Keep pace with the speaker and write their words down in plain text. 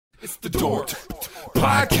It's the Dork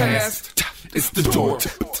Podcast. It's the Dork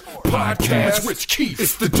Podcast. It's Rich Keefe.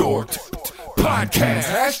 It's the Dork Podcast.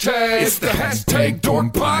 Hashtag. It's the hashtag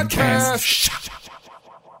Dork Podcast.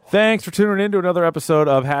 Thanks for tuning in to another episode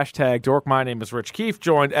of Hashtag Dork. My name is Rich Keefe,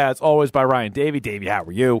 joined as always by Ryan Davey. Davey, how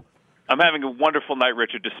are you? I'm having a wonderful night,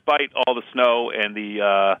 Richard, despite all the snow and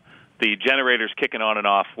the generators kicking on and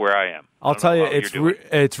off where I am. I'll tell you,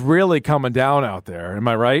 it's really coming down out there. Am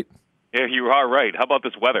I right? Yeah, you are right. How about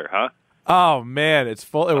this weather, huh? Oh, man, it's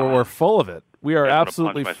full. We're full of it. We are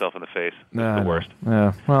absolutely... I'm punch myself in the face. It's the worst.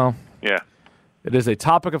 Yeah, well... Yeah. It is a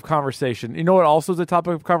topic of conversation. You know what also is a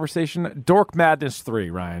topic of conversation? Dork Madness 3,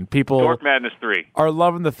 Ryan. Dork Madness 3. Are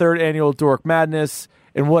loving the third annual Dork Madness.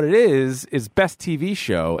 And what it is Best TV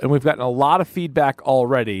Show. And we've gotten a lot of feedback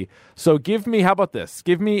already. So give me, how about this?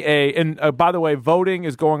 Give me and by the way, voting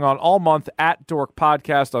is going on all month at Dork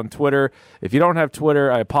Podcast on Twitter. If you don't have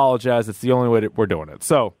Twitter, I apologize. It's the only way that we're doing it.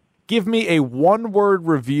 So give me a one-word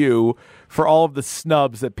review for all of the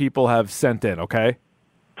snubs that people have sent in, okay?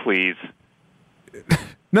 Please.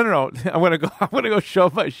 No. I'm gonna go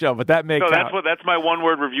show my show, but that may count. That's my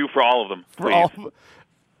one-word review for all of them. Please.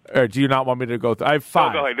 Or do you not want me to go through? I have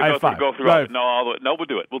five. No, go ahead. Go through all of it. No, we'll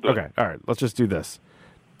do it. Okay, all right. Let's just do this.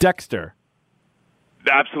 Dexter.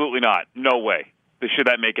 Absolutely not. No way. Should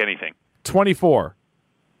that make anything? 24.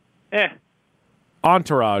 Eh.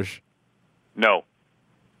 Entourage. No.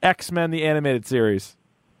 X-Men, the animated series.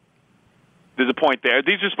 There's a point there.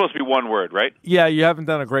 These are supposed to be one word, right? Yeah, you haven't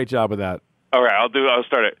done a great job with that. All right, I'll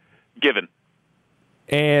start it. Given.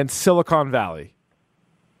 And Silicon Valley.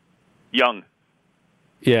 Young.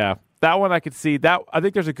 Yeah, that one I could see. I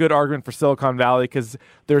think there's a good argument for Silicon Valley because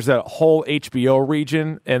there's a whole HBO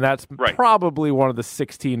region, and that's probably one of the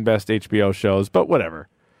 16 best HBO shows. But whatever.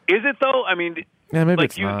 Is it though? I mean, yeah, maybe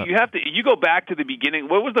it's not. You have to. You go back to the beginning.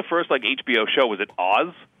 What was the first HBO show? Was it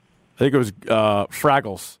Oz? I think it was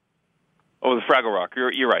Fraggles. Oh, the Fraggle Rock.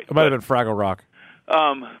 You're right. It might have been Fraggle Rock.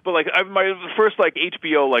 But my first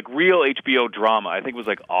HBO real HBO drama, I think was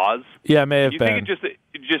Oz. Yeah, it may have been. You think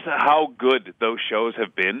just how good those shows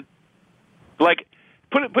have been? Like,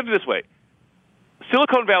 put it this way: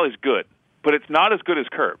 Silicon Valley's good, but it's not as good as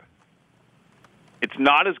Curb. It's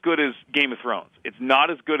not as good as Game of Thrones. It's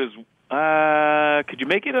not as good as. Could you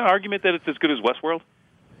make it an argument that it's as good as Westworld?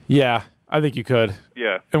 Yeah. I think you could.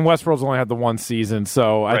 Yeah. And Westworld's only had the one season,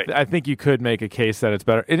 so right. I think you could make a case that it's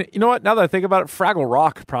better. And you know what? Now that I think about it, Fraggle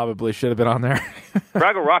Rock probably should have been on there.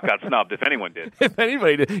 Fraggle Rock got snubbed, if anyone did. If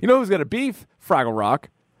anybody did. You know who's going to beef? Fraggle Rock.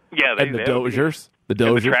 Yeah, and the Dozers. The Dozers.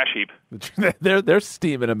 And the trash heap. They're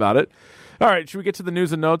steaming about it. All right, should we get to the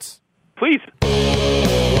news and notes? Please.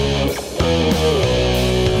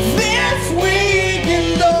 This week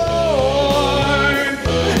in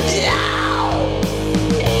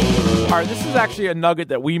All right, this is actually a nugget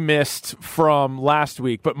that we missed from last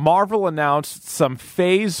week, but Marvel announced some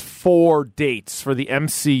Phase 4 dates for the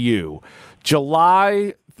MCU.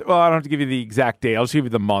 July, well, I don't have to give you the exact date. I'll just give you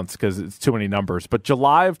the months because it's too many numbers. But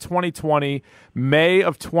July of 2020, May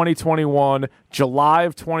of 2021, July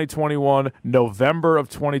of 2021, November of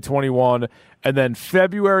 2021, and then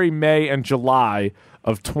February, May, and July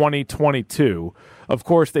of 2022. Of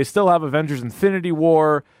course, they still have Avengers Infinity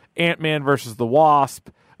War, Ant-Man versus the Wasp.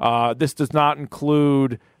 This does not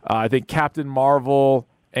include, I think, Captain Marvel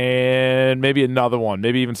and maybe another one,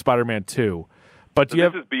 maybe even Spider-Man 2. But so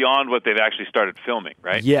this is beyond what they've actually started filming,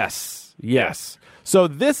 right? Yes. So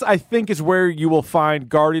this, I think, is where you will find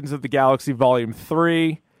Guardians of the Galaxy Volume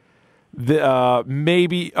 3.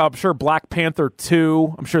 Maybe, I'm sure Black Panther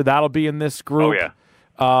 2. I'm sure that'll be in this group. Oh,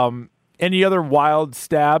 yeah. Any other wild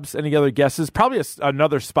stabs? Any other guesses? Probably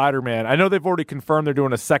another Spider-Man. I know they've already confirmed they're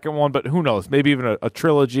doing a second one, but who knows? Maybe even a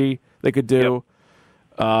trilogy they could do.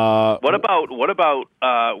 Yep. What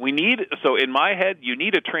about we need? So in my head, you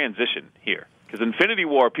need a transition here because Infinity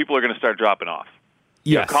War, people are going to start dropping off.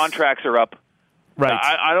 Yes, contracts are up. Right.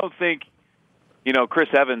 I don't think Chris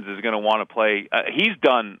Evans is going to want to play. He's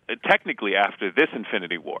done technically after this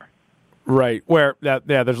Infinity War. Right. Where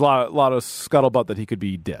there's a lot of scuttlebutt that he could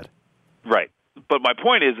be dead. Right. But my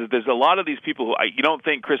point is there's a lot of these people who you don't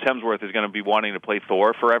think Chris Hemsworth is going to be wanting to play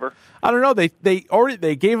Thor forever? I don't know.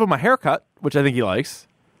 They gave him a haircut, which I think he likes.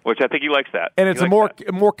 Which I think he likes that. And it's a more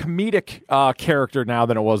comedic character now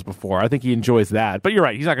than it was before. I think he enjoys that. But you're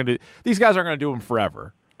right. He's not going to do. These guys aren't going to do him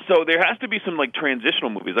forever. So there has to be some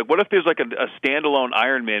transitional movies. What if there's a standalone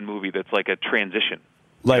Iron Man movie that's a transition?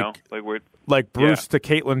 Like Bruce to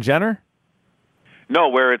Caitlyn Jenner? No,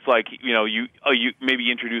 where it's you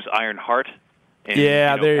maybe introduce Ironheart. And,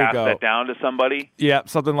 there you pass go. That down to somebody. Yeah,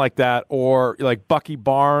 something like that, or like Bucky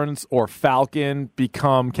Barnes or Falcon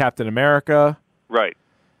become Captain America. Right.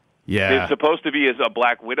 Yeah. It's supposed to be as a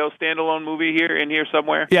Black Widow standalone movie in here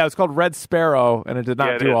somewhere. Yeah, it's called Red Sparrow, and it did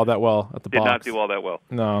not do all that well at the Did box. not do all that well.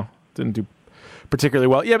 No, didn't do particularly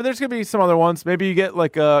well. Yeah, but there's going to be some other ones. Maybe you get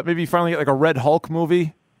maybe you finally get like a Red Hulk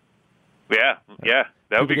movie. Yeah,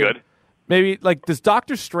 that would be good. Maybe does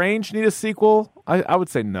Doctor Strange need a sequel? I would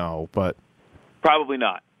say no, but Probably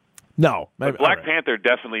not. no. But Black Panther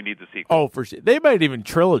definitely needs a sequel. Oh, for sure. They might even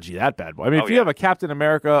trilogy that bad boy. I mean, if you have a Captain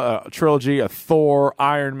America, a trilogy, a Thor,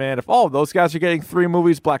 Iron Man, if all of those guys are getting 3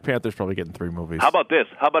 movies, Black Panther's probably getting 3 movies. How about this?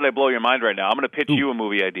 How about I blow your mind right now? I'm going to pitch you a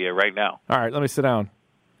movie idea right now. All right, let me sit down.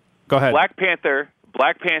 Go ahead. Black Panther,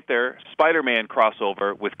 Spider-Man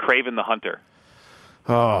crossover with Kraven the Hunter.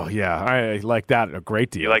 Oh, yeah. I like that a great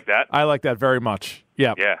deal. You like that? I like that very much.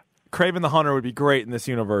 Yeah. Yeah. Kraven the Hunter would be great in this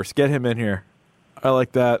universe. Get him in here. I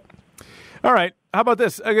like that. All right. How about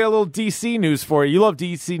this? I got a little DC news for you. You love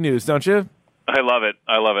DC news, don't you? I love it.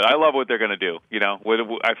 I love what they're going to do. You know,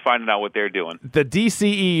 I find out what they're doing. The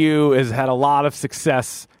DCEU has had a lot of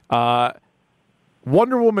success. Wonder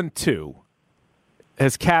Woman 2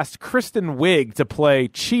 has cast Kristen Wiig to play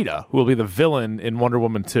Cheetah, who will be the villain in Wonder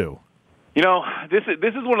Woman 2. You know, this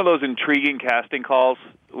is one of those intriguing casting calls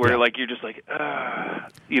where you're just like,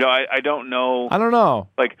 I don't know. I don't know.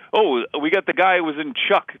 Like, oh, we got the guy who was in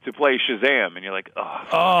Chuck to play Shazam, and you're like,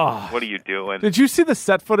 oh, what are you doing? Did you see the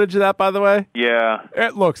set footage of that, by the way? Yeah.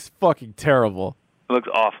 It looks fucking terrible. It looks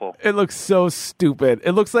awful. It looks so stupid.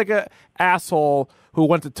 It looks like an asshole who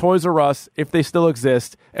went to Toys R Us, if they still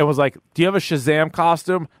exist, and was like, do you have a Shazam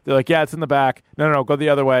costume? They're like, yeah, it's in the back. No, go the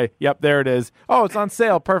other way. Yep, there it is. Oh, it's on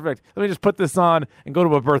sale. Perfect. Let me just put this on and go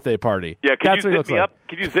to a birthday party. Yeah, can you zip me up?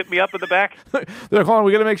 Can you zip me up in the back? They're like, hold on,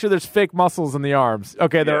 we got to make sure there's fake muscles in the arms.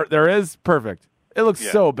 Okay, there is. Perfect. It looks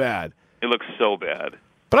so bad. It looks so bad.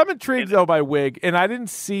 But I'm intrigued, though, by Wiig, and I didn't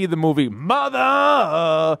see the movie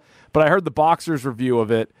Mother, but I heard the Boxer's review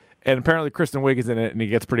of it, and apparently Kristen Wiig is in it, and he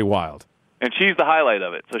gets pretty wild. And she's the highlight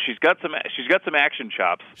of it. So she's got some action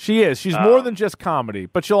chops. She is. She's more than just comedy,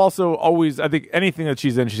 but she'll also always, I think, anything that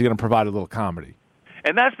she's in, she's going to provide a little comedy.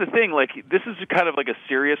 And that's the thing. Like, this is kind of like a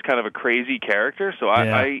serious, kind of a crazy character. So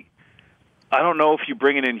I don't know if you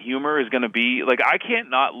bringing in humor is going to be like, I can't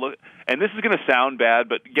not look. And this is going to sound bad,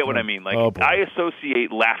 but get what I mean. Like, I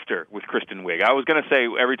associate laughter with Kristen Wiig. I was going to say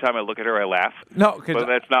every time I look at her, I laugh. No, but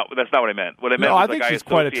that's not what I meant. What I meant was I think she's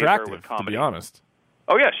quite attractive, to be honest.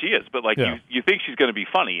 Oh yeah, she is. But you think she's going to be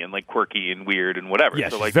funny and like quirky and weird and whatever. Yeah,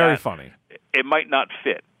 so, she's like, very funny. It might not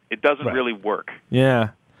fit. It doesn't really work. Yeah.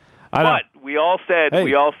 But we all said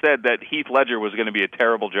that Heath Ledger was going to be a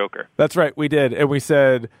terrible Joker. That's right, we did, and we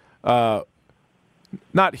said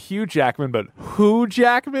not Hugh Jackman, but Who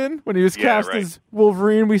Jackman when he was cast as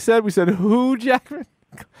Wolverine. We said Who Jackman.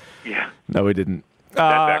 Yeah. No, we didn't.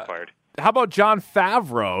 That backfired. How about Jon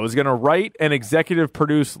Favreau is going to write and executive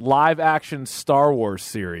produce live-action Star Wars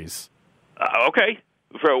series? Okay.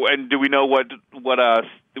 And do we know what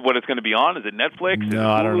it's going to be on? Is it Netflix?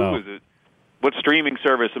 No, I don't know. What streaming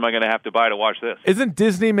service am I going to have to buy to watch this? Isn't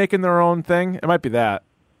Disney making their own thing? It might be that.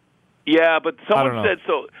 Yeah, but someone said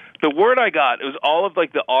so. The word I got, it was all of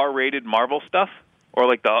like the R-rated Marvel stuff, or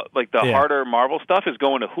like the harder Marvel stuff is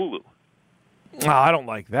going to Hulu. Oh, I don't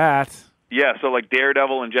like that. Yeah, so like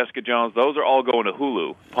Daredevil and Jessica Jones, those are all going to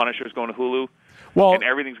Hulu. Punisher's going to Hulu. Well, and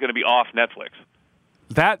everything's going to be off Netflix.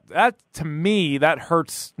 That to me, that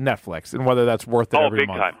hurts Netflix and whether that's worth it every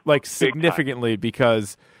month. Time. Like significantly,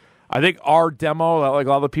 because I think our demo, like a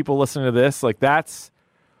lot of the people listening to this, like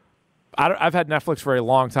I've had Netflix for a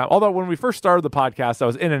long time. Although when we first started the podcast, I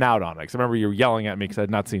was in and out on it because I remember you were yelling at me because I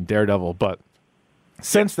had not seen Daredevil. But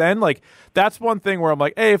since then, like that's one thing where I'm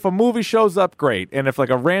like, hey, if a movie shows up, great, and if like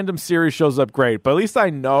a random series shows up, great. But at least I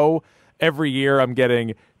know every year I'm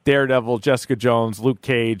getting Daredevil, Jessica Jones, Luke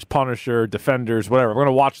Cage, Punisher, Defenders, whatever. I'm going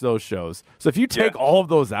to watch those shows. So if you take all of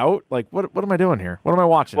those out, like what am I doing here? What am I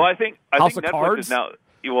watching? Well, I think Netflix Cards? Is now.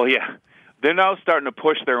 Well, yeah, they're now starting to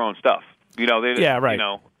push their own stuff. You know, right. You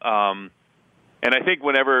know, and I think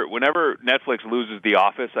whenever Netflix loses The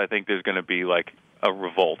Office, I think there's going to be like a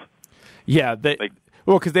revolt. Yeah,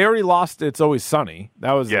 because they already lost It's Always Sunny.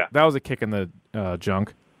 That was a kick in the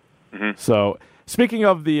junk. Mm-hmm. So speaking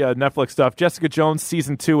of the Netflix stuff, Jessica Jones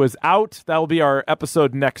season 2 is out. That will be our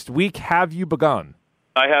episode next week. Have you begun?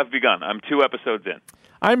 I have begun. I'm 2 episodes in.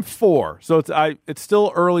 I'm 4, so it's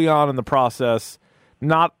still early on in the process.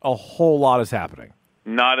 Not a whole lot is happening.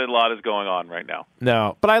 Not a lot is going on right now.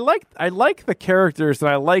 No, but I like the characters and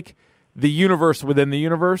I like the universe within the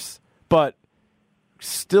universe, but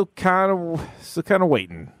still kind of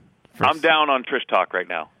waiting. I'm down on Trish Talk right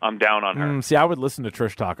now. I'm down on her. See, I would listen to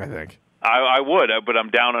Trish Talk, I think. I would, but I'm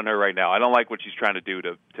down on her right now. I don't like what she's trying to do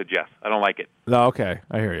to Jeff. I don't like it. No, okay,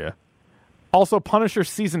 I hear you. Also, Punisher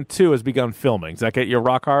Season 2 has begun filming. Does that get you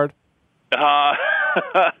rock hard? I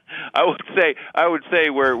would say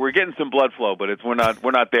we're getting some blood flow, but we're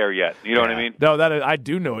not there yet. You know what I mean? No, I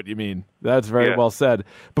do know what you mean. That's very well said.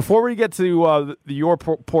 Before we get to your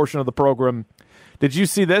portion of the program, did you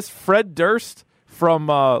see this? Fred Durst from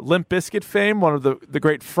Limp Bizkit fame, one of the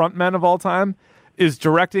great frontmen of all time, is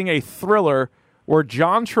directing a thriller where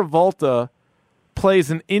John Travolta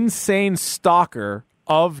plays an insane stalker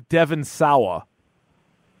of Devon Sawa.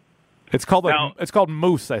 It's called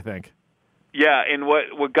Moose, I think. Yeah, and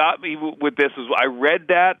what got me with this is I read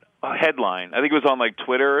that headline. I think it was on like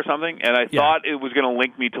Twitter or something, and I thought it was going to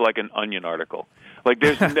link me to like an Onion article. Like,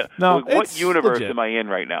 there's what universe legit. am I in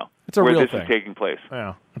right now? It's a where real this thing. is taking place?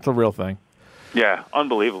 Yeah, it's a real thing. Yeah,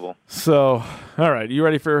 unbelievable. So, all right, you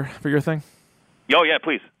ready for your thing? Oh yeah,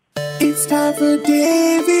 please. It's time for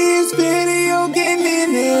Davey's Video Game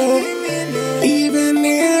Minute, even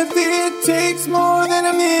if it takes more than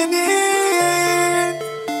a minute.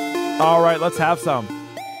 All right, let's have some.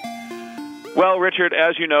 Well, Richard,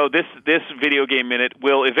 as you know, this Video Game Minute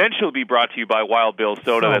will eventually be brought to you by Wild Bill's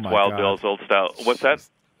Soda. Oh, That's my Wild God. Bill's Old Style. What's that?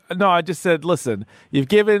 No, I just said, listen, you've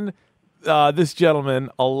given this gentleman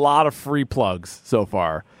a lot of free plugs so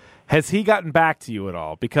far. Has he gotten back to you at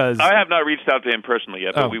all? Because I have not reached out to him personally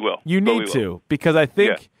yet, but we will. You need to, because I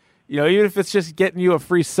think, even if it's just getting you a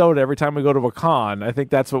free soda every time we go to a con, I think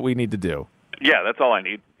that's what we need to do. Yeah, that's all I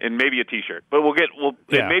need, and maybe a T-shirt. But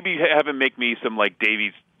and maybe have him make me some like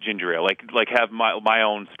Davies ginger ale, like have my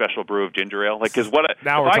own special brew of ginger ale. Like, because if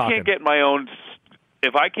I can't get my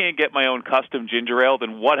own custom ginger ale,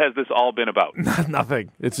 then what has this all been about?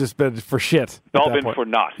 Nothing. It's just been for shit. It's all been for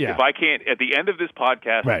naught. Yeah. If I can't, at the end of this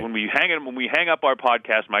podcast, when we hang up our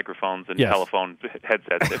podcast microphones and telephone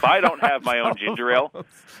headsets, if I don't have my own ginger ale,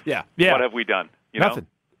 what have we done? Nothing.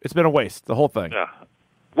 It's been a waste. The whole thing.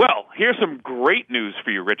 Well, here's some great news for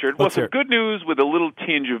you, Richard. Let's hear some it. good news with a little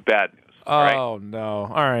tinge of bad news. Oh, no. All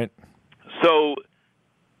right. So,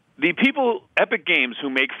 the people, Epic Games, who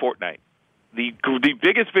make Fortnite, the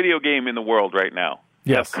biggest video game in the world right now,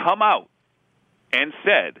 have come out and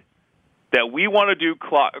said that we want to do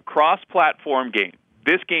cross-platform game.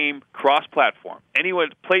 This game, cross-platform.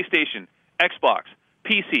 Anyone, PlayStation, Xbox,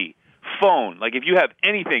 PC, phone. Like, if you have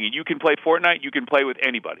anything and you can play Fortnite, you can play with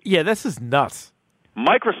anybody. Yeah, this is nuts.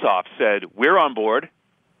 Microsoft said, we're on board.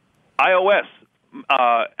 iOS,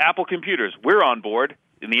 Apple computers, we're on board.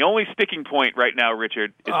 And the only sticking point right now,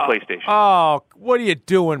 Richard, is PlayStation. Oh, what are you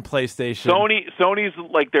doing, PlayStation? Sony's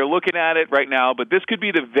like, they're looking at it right now, but this could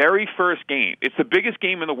be the very first game. It's the biggest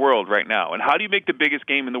game in the world right now. And how do you make the biggest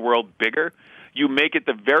game in the world bigger? You make it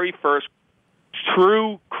the very first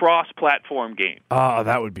true cross-platform game. Oh,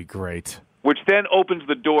 that would be great. Which then opens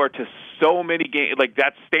the door to so many games. Like,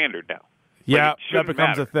 that's standard now. Yeah, that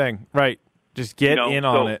becomes a thing. Right. Just get in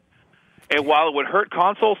on it. And while it would hurt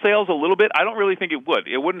console sales a little bit, I don't really think it would.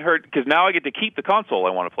 It wouldn't hurt because now I get to keep the console I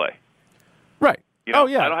want to play. Right. I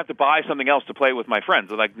don't have to buy something else to play with my friends.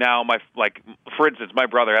 Like now, for instance, my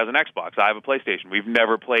brother has an Xbox. I have a PlayStation. We've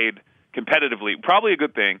never played competitively. Probably a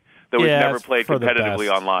good thing that we've never played competitively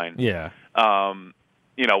online. Yeah.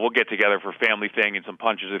 We'll get together for family thing and some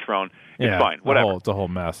punches are thrown. It's fine. Whatever. It's a whole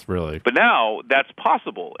mess, really. But now that's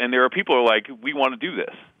possible, and there are people who are like, we want to do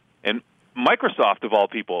this. And Microsoft, of all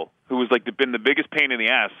people, who has been the biggest pain in the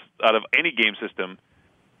ass out of any game system,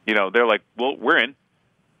 they're like, well, we're in.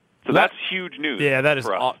 So that's huge news. Yeah, that is.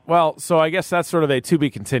 For us. Well, so I guess that's sort of a to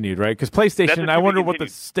be continued, right? Because PlayStation, I wonder what the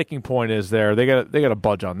sticking point is there. They got to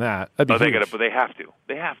budge on that. That'd be huge. But they have to.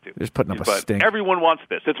 They have to. They're just putting up a stink. Everyone wants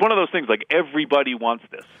this. It's one of those things like everybody wants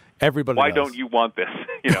this. Everybody. Why don't you want this?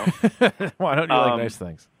 Why don't you like nice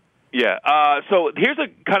things? Yeah. So here's a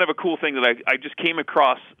kind of a cool thing that I just came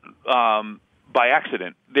across by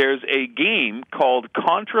accident. There's a game called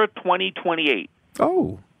Contra 2028.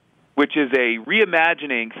 Oh. Which is a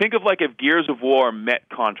reimagining. Think of like if Gears of War met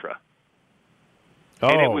Contra. Oh,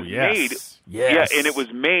 and it was made. Yeah, and it was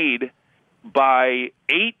made by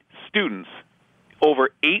 8 students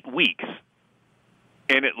over 8 weeks.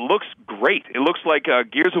 And it looks great. It looks like a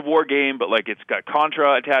Gears of War game, but like it's got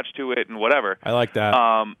Contra attached to it and whatever. I like that.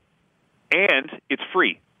 And it's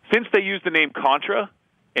free. Since they use the name Contra,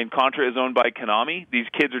 and Contra is owned by Konami, these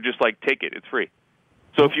kids are just like, take it. It's free.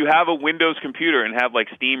 So if you have a Windows computer and have like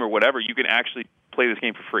Steam or whatever, you can actually play this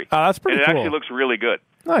game for free. Oh, that's pretty cool. And it actually looks really good.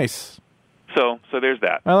 Nice. So there's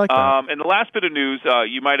that. I like that. And the last bit of news,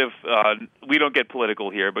 you might have, we don't get political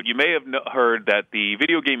here, but you may have heard that the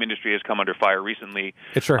video game industry has come under fire recently.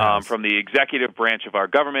 It sure has. From the executive branch of our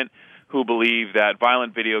government, who believe that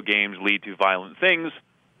violent video games lead to violent things.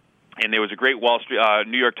 And there was a great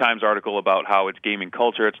New York Times article about how it's gaming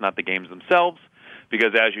culture. It's not the games themselves.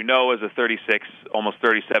 Because as you know, as a 36, almost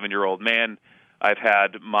 37-year-old man, I've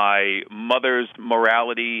had my mother's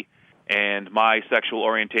morality and my sexual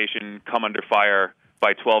orientation come under fire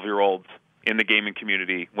by 12-year-olds in the gaming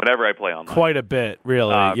community whenever I play online. Quite a bit,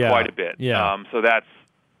 really. Yeah. Quite a bit. Yeah. So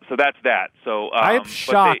that's that. So I am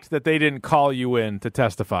shocked that they didn't call you in to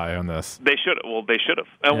testify on this. They should have. Well, they should have.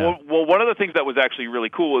 And Yeah. well, one of the things that was actually really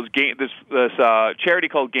cool is this charity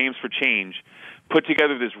called Games for Change put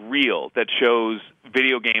together this reel that shows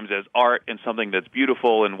video games as art and something that's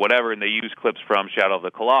beautiful and whatever, and they use clips from Shadow of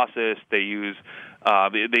the Colossus. They use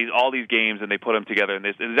all these games, and they put them together. And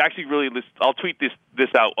it's actually really. I'll tweet this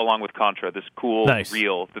out along with Contra. This cool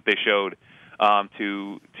reel that they showed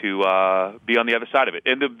to be on the other side of it.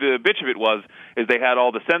 And the bitch of it is they had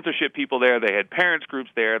all the censorship people there. They had parents groups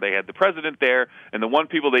there. They had the president there. And the one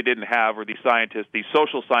people they didn't have were these scientists, these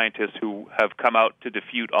social scientists who have come out to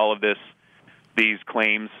defute all of these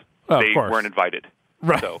claims. They weren't invited.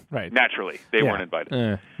 Right. So right. Naturally, they weren't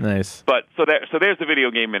invited. Nice. But so there's the video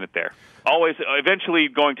game minute there. Always, eventually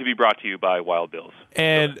going to be brought to you by Wild Bills.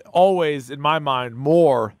 And always, in my mind,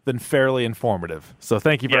 more than fairly informative. So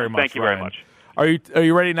thank you very much. Thank you Ryan. very much. Are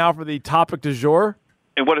you ready now for the topic du jour?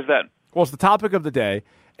 And what is that? Well, it's the topic of the day.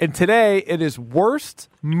 And today it is worst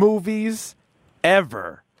movies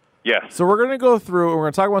ever. Yes. So we're going to go through and we're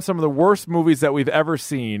going to talk about some of the worst movies that we've ever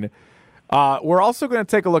seen. We're also going to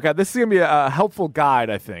take a look at, this is going to be a helpful guide,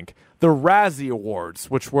 I think, the Razzie Awards,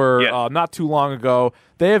 which were not too long ago.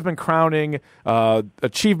 They have been crowning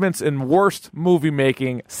achievements in worst movie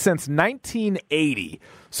making since 1980.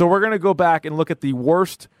 So we're going to go back and look at the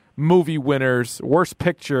worst movie winners, worst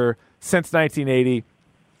picture since 1980.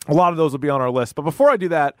 A lot of those will be on our list. But before I do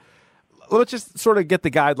that, let's just sort of get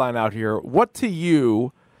the guideline out here. What to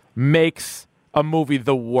you makes a movie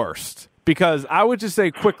the worst? Because I would just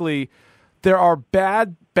say quickly, there are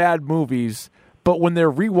bad movies, but when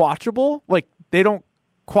they're rewatchable, like they don't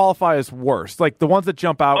qualify as worst. Like the ones that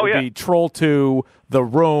jump out would be Troll 2, The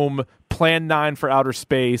Room, Plan 9 for Outer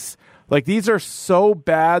Space. Like these are so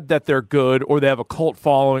bad that they're good or they have a cult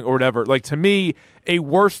following or whatever. Like to me, a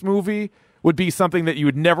worst movie would be something that you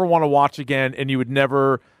would never want to watch again and you would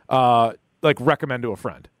never recommend to a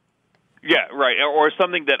friend. Yeah, right. Or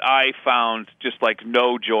something that I found just like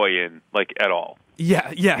no joy in, like at all.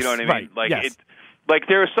 Yeah, yes. You know what I mean? Right, like yes. Like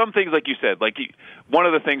there are some things, like you said, like one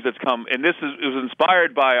of the things that's come, and it was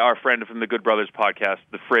inspired by our friend from the Good Brothers podcast,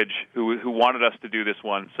 The Fridge, who wanted us to do this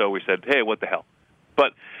one. So we said, hey, what the hell?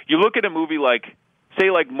 But you look at a movie like,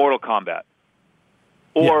 say, like Mortal Kombat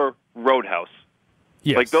or Roadhouse.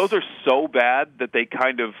 Yes. Like those are so bad that they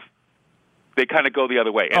kind of go the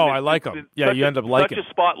other way. And I like them. Yeah, you end up liking such a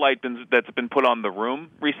spotlight that's been put on The Room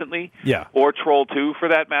recently. Yeah. Or Troll 2, for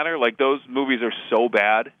that matter. Like, those movies are so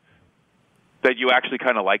bad that you actually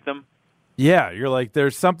kind of like them. Yeah, you're like,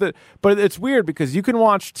 there's something. But it's weird because you can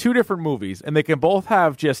watch two different movies, and they can both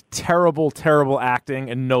have just terrible, terrible acting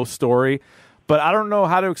and no story. But I don't know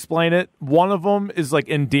how to explain it. One of them is, like,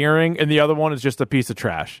 endearing, and the other one is just a piece of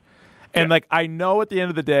trash. And, like, I know at the end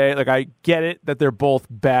of the day, like, I get it that they're both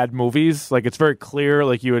bad movies. Like, it's very clear.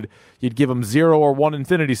 Like, you'd give them 0 or 1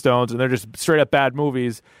 Infinity Stones, and they're just straight-up bad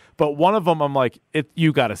movies. But one of them, I'm like,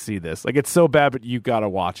 you got to see this. Like, it's so bad, but you got to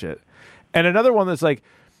watch it. And another one that's, like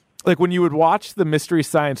when you would watch the Mystery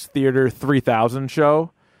Science Theater 3000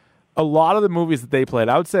 show, a lot of the movies that they played,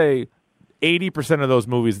 I would say 80% of those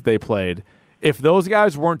movies that they played, if those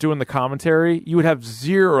guys weren't doing the commentary, you would have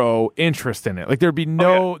zero interest in it. Like there'd be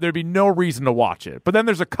no reason to watch it. But then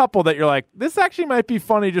there's a couple that you're like, this actually might be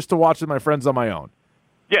funny just to watch with my friends on my own.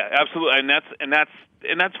 Yeah, absolutely, and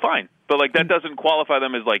that's fine. But like that doesn't qualify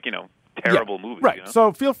them as like terrible movies. Right.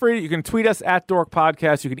 So feel free. You can tweet us at Dork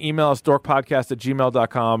Podcast. You can email us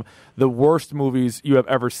dorkpodcast@gmail.com. The worst movies you have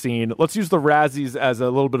ever seen. Let's use the Razzies as a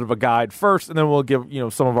little bit of a guide first, and then we'll give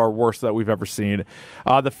some of our worst that we've ever seen.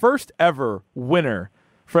 The first ever winner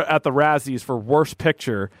at the Razzies for Worst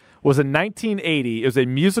Picture was in 1980. It was a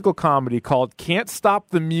musical comedy called Can't Stop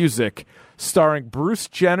the Music, starring Bruce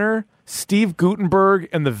Jenner, Steve Guttenberg,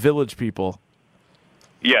 and the Village People.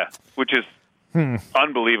 Yeah, which is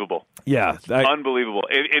unbelievable. Yeah, unbelievable.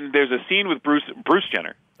 And there's a scene with Bruce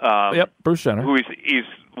Jenner. Bruce Jenner. Who he's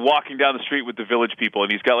walking down the street with the Village People,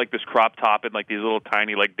 and he's got like this crop top and like these little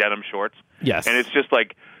tiny like denim shorts. Yes, and it's just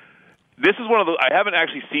like this is one of the. I haven't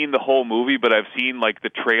actually seen the whole movie, but I've seen like the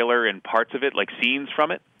trailer and parts of it, like scenes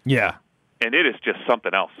from it. Yeah. And it is just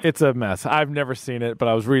something else. It's a mess. I've never seen it, but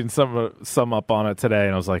I was reading some up on it today,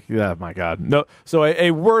 and I was like, yeah, my God. No. So a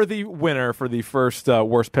worthy winner for the first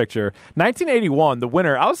worst picture. 1981, the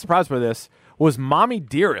winner, I was surprised by this, was Mommy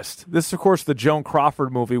Dearest. This is, of course, the Joan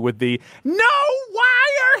Crawford movie with the no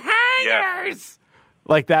wire hangers.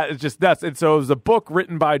 Like that is just that's. And so it was a book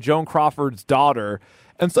written by Joan Crawford's daughter,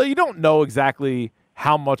 and so you don't know exactly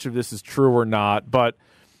how much of this is true or not. But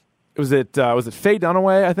was it Faye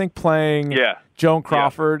Dunaway, I think, playing Joan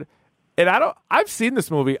Crawford? And I've seen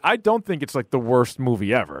this movie. I don't think it's like the worst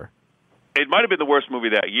movie ever. It might have been the worst movie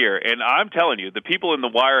that year, and I'm telling you, the people in the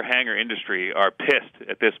wire hanger industry are pissed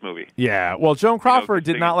at this movie. Yeah, well, Joan Crawford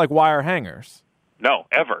did not like wire hangers. No,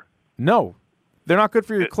 ever. No, they're not good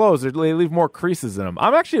for your clothes. They leave more creases in them.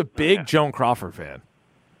 I'm actually a big Joan Crawford fan.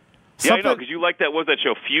 Yeah, I know, because you liked that. What was that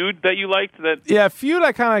show, Feud, that you liked? Yeah, Feud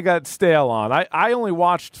I kind of got stale on. I only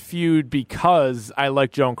watched Feud because I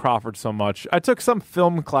liked Joan Crawford so much. I took some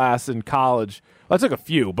film class in college. Well, I took a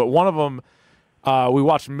few, but one of them, we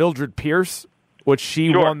watched Mildred Pierce, which she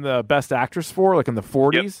won the Best Actress for, like in the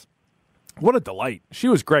 40s. Yep. What a delight. She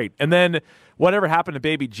was great. And then Whatever Happened to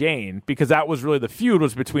Baby Jane, because that was really the feud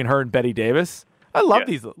was between her and Bette Davis. I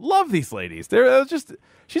love these ladies. They're just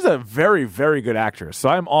she's a very, very good actress. So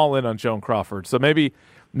I'm all in on Joan Crawford. So maybe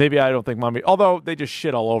I don't think Mommy, although they just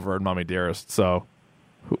shit all over in Mommy Dearest. So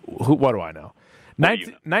what do I know?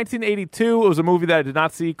 1982, it was a movie that I did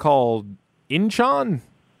not see called Inchon.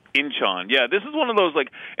 Inchon, yeah. This is one of those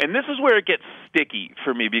and this is where it gets sticky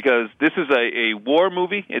for me because this is a war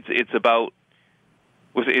movie. It's about,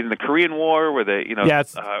 was it in the Korean War where they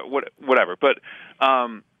whatever. But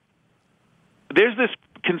there's this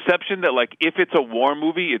conception that if it's a war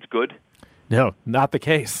movie, it's good. No, not the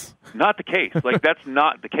case. Not the case. That's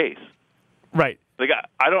not the case. Right.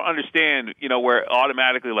 I don't understand. Where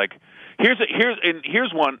automatically here's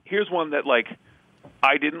one that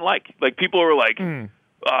I didn't like. People are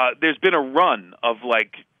there's been a run of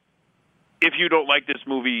if you don't like this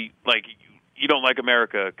movie, you don't like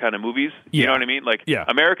America kind of movies. You know what I mean?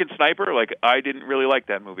 American Sniper. I didn't really like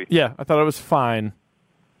that movie. Yeah, I thought it was fine.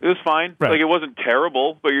 It was fine. Right. It wasn't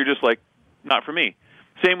terrible, but you're just not for me.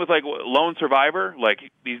 Same with Lone Survivor,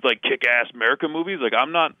 these kick-ass America movies.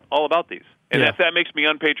 I'm not all about these. And if that makes me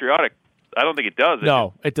unpatriotic, I don't think it does.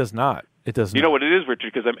 No, it does not. It does not. You know what it is,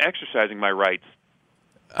 Richard? Because I'm exercising my rights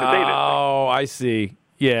to say this. Oh, I see.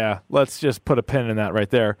 Yeah, let's just put a pin in that right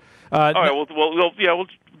there. All right, we'll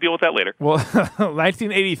deal with that later. Well,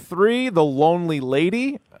 1983, The Lonely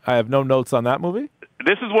Lady. I have no notes on that movie.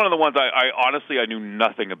 This is one of the ones I honestly knew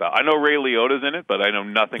nothing about. I know Ray Liotta's in it, but I know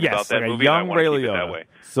nothing about that movie. Young Ray Liotta. That way.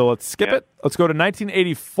 So let's skip it. Let's go to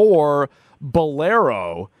 1984,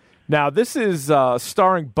 Bolero. Now, this is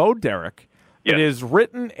starring Bo Derek. It is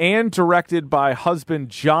written and directed by husband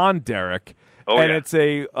John Derek. It's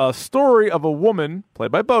a story of a woman,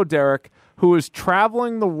 played by Bo Derek, who is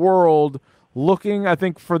traveling the world looking, I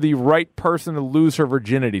think, for the right person to lose her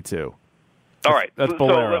virginity to. All right. That's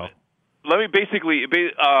Bolero. Let me basically.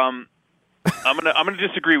 I'm gonna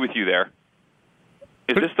disagree with you there.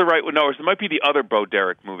 Is this the right one? No, it might be the other Bo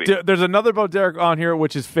Derek movie. There's another Bo Derek on here,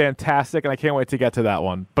 which is fantastic, and I can't wait to get to that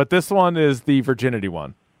one. But this one is the virginity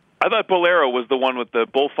one. I thought Bolero was the one with the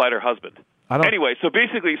bullfighter husband. Anyway, so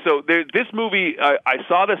basically, this movie, I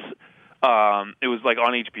saw this. It was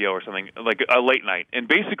on HBO or something, a late night, and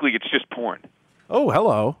basically it's just porn. Oh,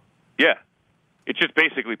 hello. Yeah, it's just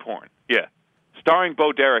basically porn. Yeah. Starring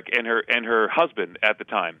Bo Derek and her husband at the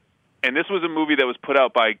time. And this was a movie that was put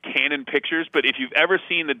out by Canon Pictures, but if you've ever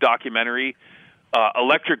seen the documentary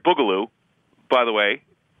Electric Boogaloo, by the way,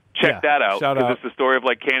 check that out, because it's the story of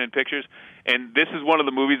Canon Pictures. And this is one of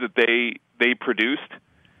the movies that they produced,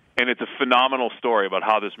 and it's a phenomenal story about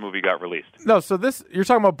how this movie got released. No, so you're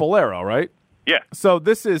talking about Bolero, right? Yeah. So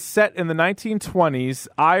this is set in the 1920s.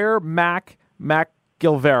 Ire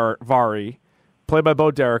MacGillivray, played by Bo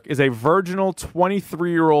Derek, is a virginal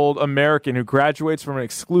 23-year-old American who graduates from an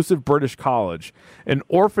exclusive British college. An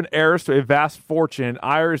orphan heiress to a vast fortune,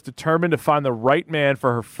 Ire is determined to find the right man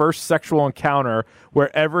for her first sexual encounter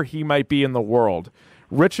wherever he might be in the world.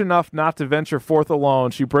 Rich enough not to venture forth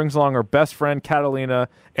alone, she brings along her best friend Catalina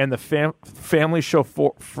and the family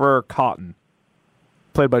chauffeur Cotton,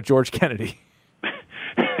 played by George Kennedy.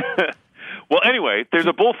 Well, anyway, there's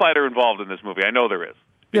a bullfighter involved in this movie. I know there is.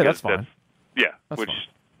 Yeah, that's fine.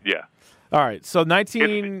 All right, so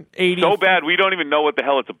 1980. So bad, we don't even know what the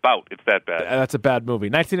hell it's about. It's that bad. That's a bad movie.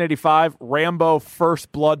 1985, Rambo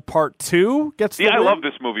First Blood Part 2 gets the win. I loved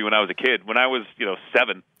this movie when I was a kid. When I was,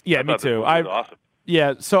 7. Yeah, me too. It was awesome.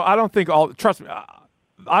 Yeah, so I don't think trust me,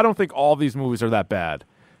 I don't think all these movies are that bad.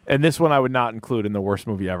 And this one I would not include in the worst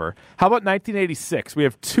movie ever. How about 1986? We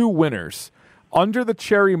have two winners, Under the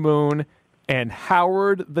Cherry Moon and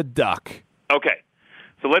Howard the Duck. Okay,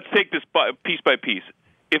 so let's take this piece by piece.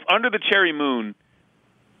 If Under the Cherry Moon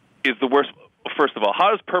is the worst, First of all,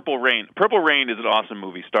 how does Purple Rain? Purple Rain is an awesome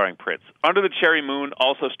movie starring Prince. Under the Cherry Moon,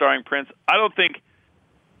 also starring Prince. I don't think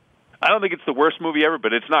it's the worst movie ever,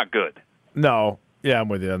 but it's not good. No. Yeah, I'm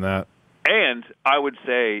with you on that. And I would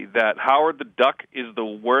say that Howard the Duck is the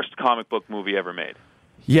worst comic book movie ever made.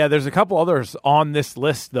 Yeah, there's a couple others on this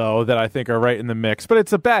list, though, that I think are right in the mix. But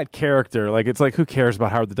it's a bad character. Like, it's like, who cares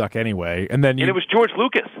about Howard the Duck anyway? And it was George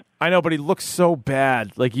Lucas. I know, but he looks so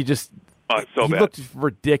bad. Like, he bad. Looked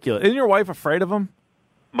ridiculous. Isn't your wife afraid of him?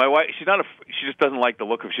 My wife, she just doesn't like the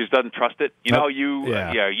look of. She just doesn't trust it. You know, you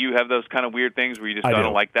have those kind of weird things where you just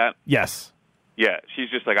don't like that. Yes. Yeah,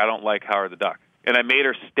 she's just like, I don't like Howard the Duck. And I made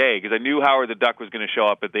her stay because I knew Howard the Duck was going to show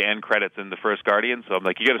up at the end credits in the first Guardian. So I'm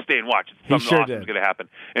like, you got to stay and watch. Something awesome is going to happen.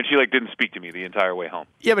 And she didn't speak to me the entire way home.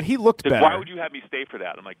 Yeah, but he looked better. Why would you have me stay for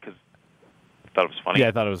that? I'm like, because I thought it was funny. Yeah,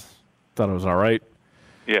 I thought it was all right.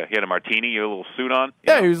 Yeah, he had a martini, a little suit on.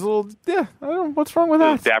 Yeah, he was a little. Yeah, I don't know what's wrong with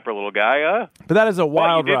that. Dapper little guy. But that is a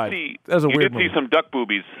wild ride. That was a weird movie. You did see some duck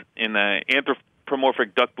boobies in the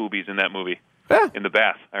anthropomorphic duck boobies in that movie. Yeah, in the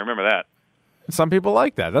bath. I remember that. Some people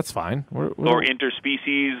like that. That's fine. Or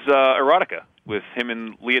interspecies erotica with him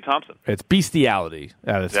and Leah Thompson. It's bestiality.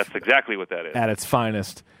 That's exactly what that is. At its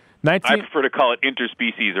finest. I prefer to call it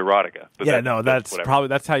interspecies erotica. But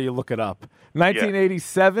that's how you look it up.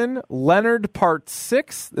 1987, Leonard Part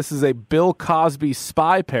 6. This is a Bill Cosby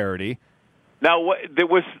spy parody. Now,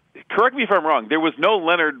 correct me if I'm wrong. There was no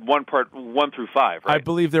Leonard Part 1 through 5, right? I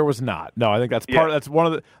believe there was not. No, I think that's that's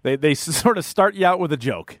one of the. They sort of start you out with a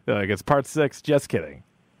joke. They're like, it's Part 6. Just kidding.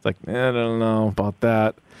 It's like, I don't know about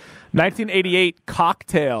that. 1988,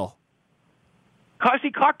 Cocktail.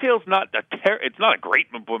 See, Cocktail's not it's not a great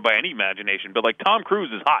movie by any imagination, but like Tom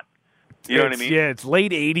Cruise is hot. You know what I mean? Yeah, it's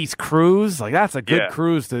late 80s cruise. Like, that's a good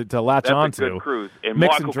cruise to latch onto. That's a good cruise. And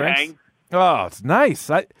Mixing Michael drinks. Pang. Oh, it's nice.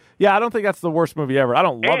 I don't think that's the worst movie ever. I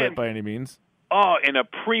don't love it by any means. Oh, and a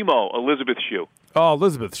primo Elizabeth Shue. Oh,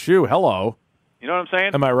 Elizabeth Shue. Hello. You know what I'm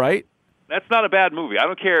saying? Am I right? That's not a bad movie. I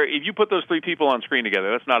don't care if you put those three people on screen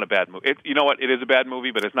together. That's not a bad movie. You know what? It is a bad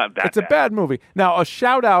movie, but it's not that. It's a bad movie. Now, a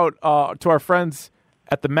shout out to our friends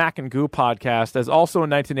at the Mac and Goo podcast, as also in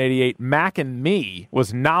 1988, Mac and Me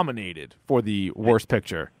was nominated for the worst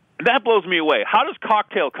picture. That blows me away. How does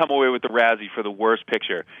Cocktail come away with the Razzie for the worst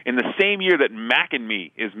picture in the same year that Mac and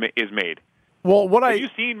Me is made? Well, have you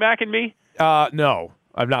seen Mac and Me? No,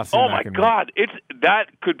 I've not seen. Oh Mac my and God!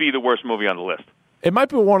 That could be the worst movie on the list. It might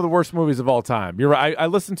be one of the worst movies of all time. You're right. I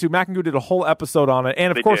listened to Mac and Goo did a whole episode on it,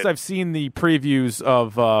 and of course I've seen the previews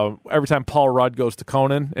of every time Paul Rudd goes to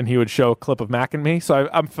Conan, and he would show a clip of Mac and Me, so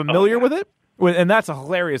I'm familiar with it, and that's a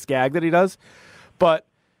hilarious gag that he does. But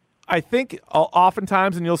I think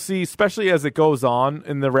oftentimes, and you'll see, especially as it goes on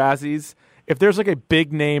in the Razzies, if there's like a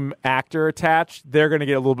big name actor attached, they're going to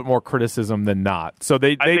get a little bit more criticism than not. So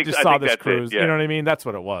they just saw this cruise. You know what I mean? That's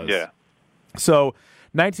what it was. Yeah. So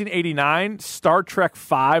 1989, Star Trek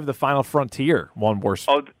V, The Final Frontier, won worst.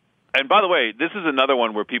 Oh, and by the way, this is another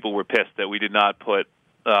one where people were pissed that we did not put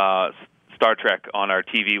Star Trek on our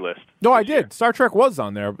TV list. No, I did. Star Trek was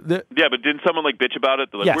on there. Yeah, but didn't someone bitch about it?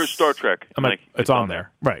 They're like, yes. Where's Star Trek? I'm like, it's on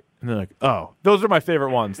there. Right. And they're like, oh. Those are my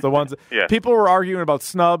favorite ones. The ones yeah. People were arguing about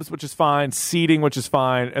snubs, which is fine, seating, which is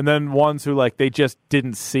fine, and then ones who they just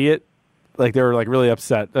didn't see it. Like they were really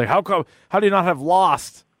upset. Like, how do you not have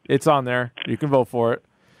Lost? It's on there. You can vote for it.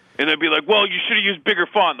 And they'd be like, well, you should have used bigger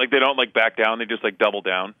font. Like, they don't, back down. They just, double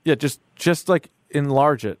down. Yeah, just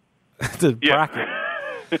enlarge it. The bracket.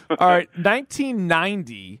 All right,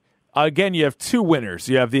 1990. Again, you have two winners.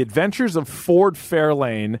 You have The Adventures of Ford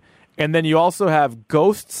Fairlane, and then you also have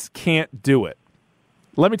Ghosts Can't Do It.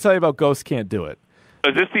 Let me tell you about Ghosts Can't Do It.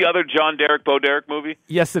 Is this the other John Derek, Bo Derek movie?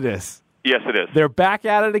 Yes, it is. Yes, it is. They're back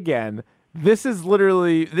at it again. This is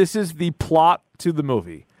the plot to the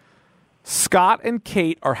movie. Scott and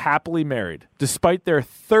Kate are happily married, despite their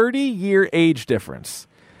 30-year age difference.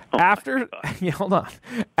 After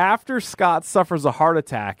Scott suffers a heart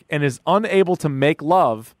attack and is unable to make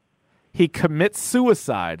love, he commits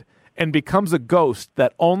suicide and becomes a ghost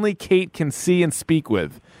that only Kate can see and speak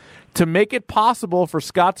with. To make it possible for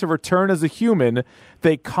Scott to return as a human,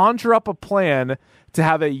 they conjure up a plan to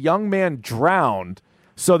have a young man drowned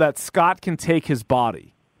so that Scott can take his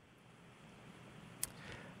body.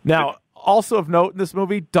 Now, also of note in this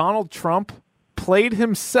movie, Donald Trump played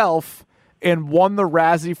himself and won the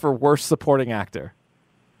Razzie for Worst Supporting Actor.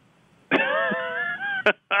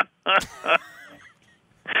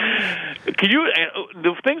 Can you?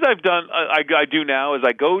 The things I've done, I do now is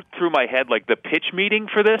I go through my head the pitch meeting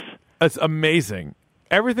for this. It's amazing.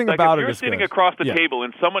 Everything about it is If you're sitting good. across the table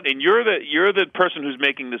and you're the person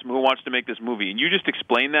who wants to make this movie, and you just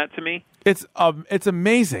explain that to me. It's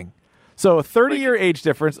amazing. So a 30-year age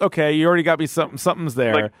difference. Okay, you already got me something's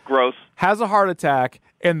there. Like, gross. Has a heart attack,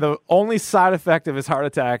 and the only side effect of his heart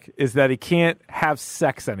attack is that he can't have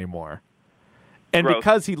sex anymore. And Gross.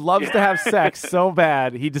 because he loves to have sex so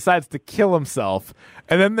bad, he decides to kill himself.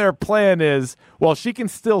 And then their plan is, well, she can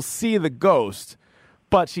still see the ghost,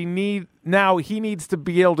 but he needs to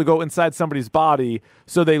be able to go inside somebody's body,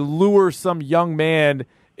 so they lure some young man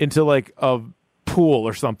into like a pool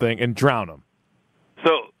or something and drown him.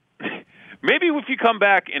 So maybe if you come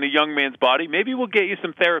back in a young man's body, maybe we'll get you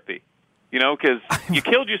some therapy. You know, because you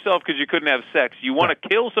killed yourself because you couldn't have sex. You want to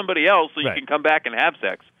kill somebody else so you can come back and have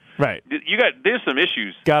sex. Right. There's some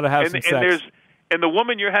issues. Gotta have some sex. And the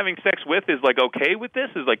woman you're having sex with is like okay with this,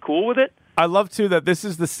 is like cool with it. I love too that this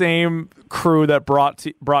is the same crew that brought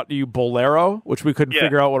to you Bolero, which we couldn't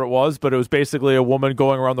figure out what it was, but it was basically a woman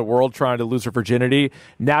going around the world trying to lose her virginity.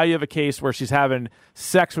 Now you have a case where she's having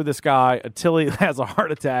sex with this guy until he has a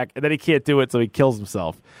heart attack, and then he can't do it, so he kills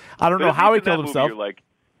himself. I don't know how he killed himself. You're like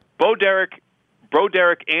Bro Derek,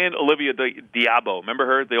 and Olivia Diabo. Remember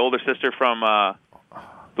her, the older sister from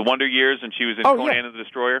The Wonder Years, and she was in Conan and the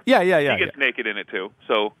Destroyer. Yeah. She gets naked in it too.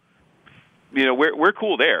 So, you know, we're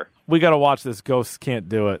cool there. We got to watch this. Ghosts Can't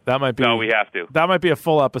Do It. That might be. No, we have to. That might be a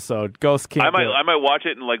full episode. Ghosts Can't Do It. I might watch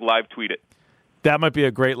it and like live tweet it. That might be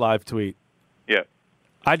a great live tweet. Yeah.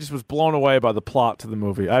 I just was blown away by the plot to the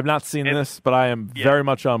movie. I have not seen this, but I am very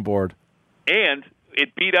much on board. And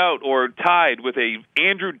it beat out or tied with a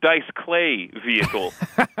Andrew Dice Clay vehicle.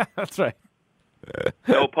 That's right.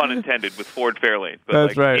 No pun intended with Ford Fairlane. But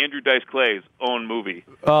that's right. Andrew Dice Clay's own movie.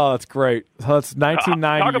 Oh, that's great. So that's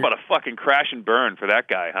 1990. Talk about a fucking crash and burn for that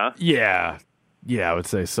guy, huh? Yeah. Yeah, I would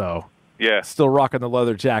say so. Yeah. Still rocking the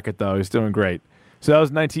leather jacket, though. He's doing great. So that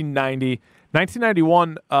was 1990.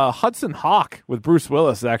 1991, Hudson Hawk with Bruce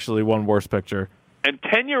Willis actually won Worst Picture. And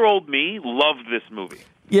 10-year-old me loved this movie.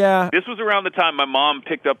 Yeah. This was around the time my mom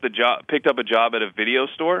picked up a job at a video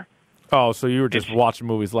store. Oh, so you were just watching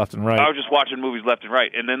movies left and right. I was just watching movies left and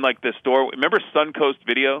right. And then, like, the store... Remember Suncoast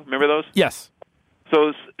Video? Remember those? Yes.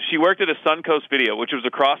 So she worked at a Suncoast Video, which was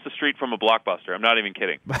across the street from a Blockbuster. I'm not even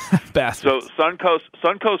kidding. Bastards. So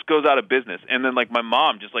Suncoast goes out of business. And then, like, my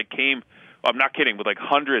mom just, like, came... I'm not kidding, with, like,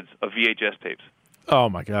 hundreds of VHS tapes. Oh,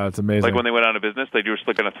 my God. It's amazing. Like, when they went out of business, they were just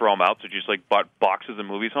going to throw them out. So she just, like, bought boxes of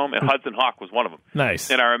movies home. And Hudson Hawk was one of them.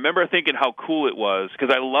 Nice. And I remember thinking how cool it was,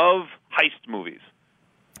 because I love heist movies.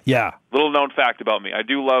 Yeah. Little known fact about me. I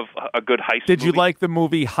do love a good heist movie. Did you like the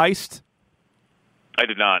movie Heist? I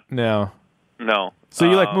did not. No. No. So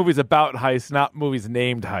you like movies about heist, not movies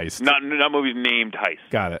named Heist? Not movies named Heist.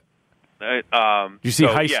 Got it. Did you see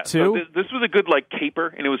Heist 2? So this was a good, like, caper,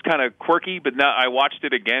 and it was kind of quirky, but now I watched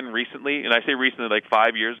it again recently, and I say recently, like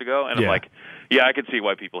 5 years ago, and I'm like, yeah, I can see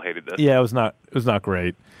why people hated this. Yeah, it was not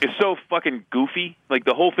great. It's so fucking goofy. Like,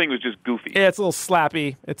 the whole thing was just goofy. Yeah, it's a little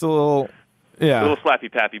slappy. It's a little... Yeah. A little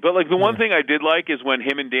slappy-pappy. But, like, the one thing I did like is when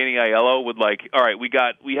him and Danny Aiello would, like, all right, we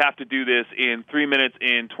have to do this in 3 minutes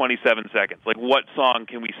and 27 seconds. Like, what song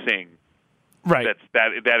can we sing? Right.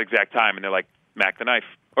 That's that exact time. And they're like, Mac the Knife.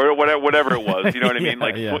 Or whatever it was. You know what I mean?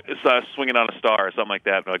 Like, Swinging on a Star or something like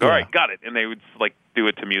that. And they're like, all right, got it. And they would, like, do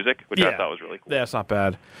it to music, which I thought was really cool. That's not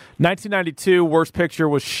bad. 1992, Worst Picture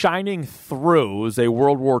was Shining Through. It was a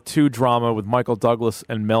World War II drama with Michael Douglas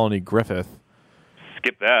and Melanie Griffith.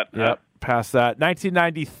 Skip that. Yep. Past that.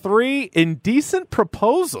 1993, Indecent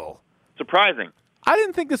Proposal. Surprising. I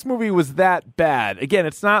didn't think this movie was that bad. Again,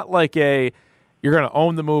 it's not like you're going to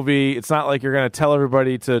own the movie. It's not like you're going to tell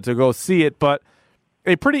everybody to go see it, but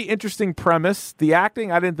a pretty interesting premise. The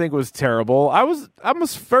acting I didn't think was terrible. I was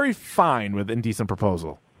very fine with Indecent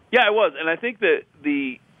Proposal. Yeah, I was, and I think that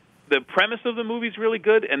the premise of the movie is really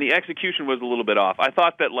good, and the execution was a little bit off. I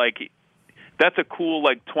thought that, like, that's a cool,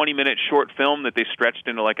 like, 20-minute short film that they stretched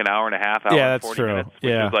into, like, an hour and a half, hour and 40 minutes.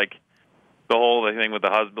 Which is, like, the whole thing with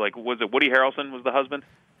the husband. Like, was it Woody Harrelson was the husband?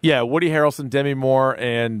 Yeah, Woody Harrelson, Demi Moore,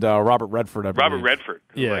 and Robert Redford, I believe. Robert Redford.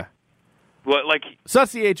 Yeah. Like, so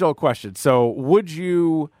that's the age-old question. So would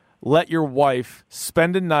you let your wife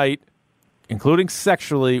spend a night, including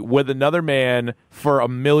sexually, with another man for $1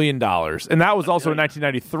 million? And that was also in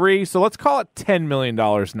 1993, so let's call it $10 million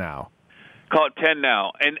now. Call it 10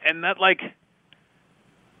 now. And that, like...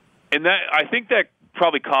 And that I think that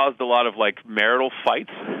probably caused a lot of, like, marital fights.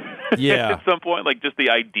 Yeah. At some point, like, just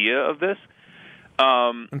the idea of this.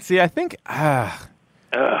 And see, I think I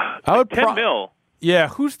would 10 mil. Yeah,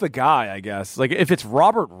 who's the guy? I guess like if it's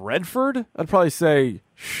Robert Redford, I'd probably say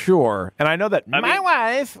sure. And I know that my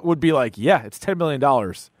wife would be like, yeah, it's $10 million.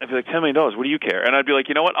 I'd be like, $10 million. What do you care? And I'd be like,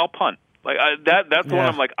 you know what? I'll punt. Like that's the one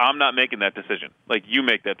I'm like, I'm not making that decision. Like, you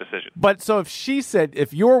make that decision. But so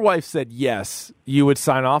if your wife said yes, you would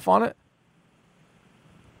sign off on it?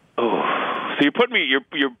 So you put me,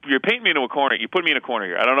 you're painting me into a corner. You put me in a corner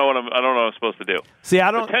here. I don't know what I'm supposed to do. See,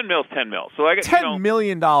 I don't. So 10 mils, 10 mils. So I get $10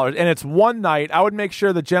 million, and it's one night. I would make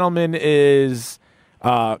sure the gentleman is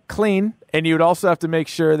clean, and you would also have to make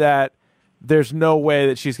sure that there's no way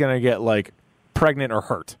that she's going to get like pregnant or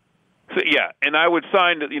hurt. So, yeah, and I would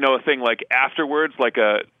sign, a thing like afterwards, like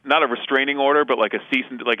not a restraining order, but like a cease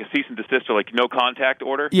and desist or like no contact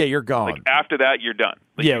order. Yeah, you're gone. Like after that, you're done.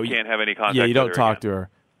 Like, yeah, you can't have any contact. Yeah, you don't with her talk again. to her.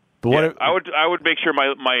 But what? Yeah, I would make sure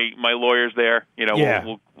my lawyer's there. Yeah.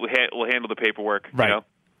 We'll handle the paperwork. Right.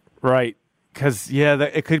 Right. Because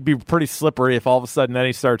it could be pretty slippery if all of a sudden then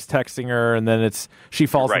he starts texting her and then she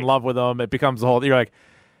falls in love with him. It becomes a whole. You're like,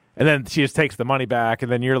 and then she just takes the money back,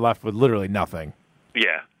 and then you're left with literally nothing.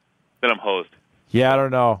 Yeah. Then I'm hosed. Yeah, I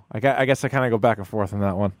don't know. I guess I kind of go back and forth on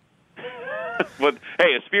that one. But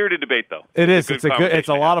hey, a spirited debate though. It is. It's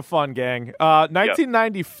a lot of fun, gang.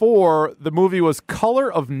 1994, the movie was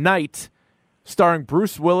Color of Night, starring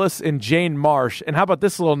Bruce Willis and Jane Marsh. And how about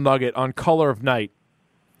this little nugget on Color of Night?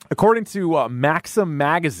 According to Maxim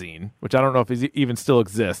magazine, which I don't know if it even still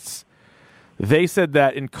exists, they said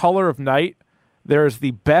that in Color of Night, there is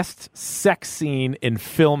the best sex scene in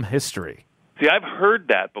film history. See, I've heard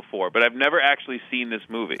that before, but I've never actually seen this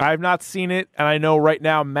movie. I have not seen it, and I know right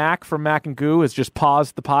now Mac from Mac and Goo has just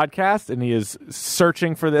paused the podcast, and he is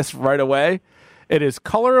searching for this right away. It is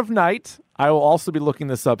Color of Night. I will also be looking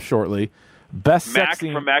this up shortly. Best sex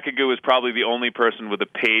scene. Mac from Mac and Goo is probably the only person with a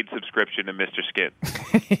paid subscription to Mr. Skin.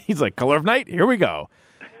 He's like, Color of Night? Here we go.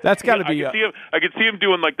 That's got to be... I could see him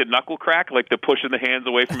doing like the knuckle crack, like the pushing the hands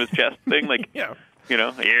away from his chest thing. Like, yeah.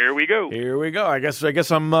 Here we go. Here we go. I guess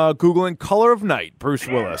I'm Googling Color of Night, Bruce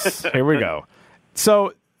Willis. Here we go.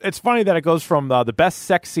 So it's funny that it goes from the best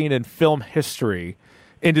sex scene in film history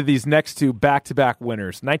into these next two back-to-back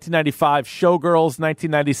winners. 1995, Showgirls.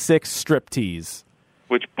 1996, Striptease.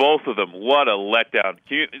 Which both of them, what a letdown.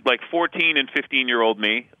 Like 14 and 15-year-old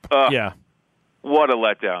me. Yeah. What a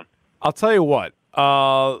letdown. I'll tell you what.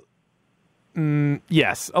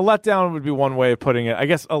 Yes, a letdown would be one way of putting it. I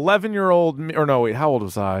guess 11-year-old me, or no, wait, how old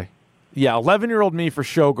was I? Yeah, 11-year-old me for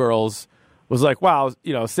Showgirls was like, wow,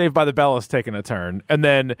 Saved by the Bell is taking a turn. And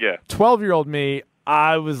then 12-year-old me,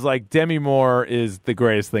 I was like, Demi Moore is the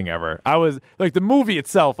greatest thing ever. I was like, the movie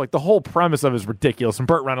itself, like the whole premise of it is ridiculous, and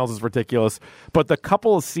Burt Reynolds is ridiculous. But the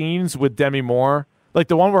couple of scenes with Demi Moore, like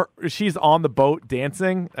the one where she's on the boat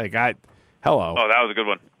dancing, like hello. Oh, that was a good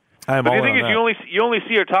one. But the thing is, you only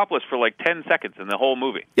see her topless for like 10 seconds in the whole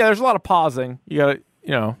movie. Yeah, there's a lot of pausing. You got to,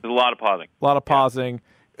 There's a lot of pausing.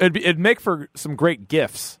 Yeah. It'd make for some great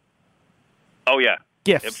GIFs. Oh, yeah.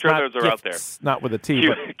 GIFs. I'm sure those are out there. Not with a T.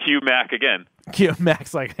 Q Mac again. Q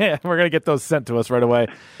Mac's like, we're going to get those sent to us right away.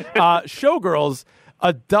 Showgirls,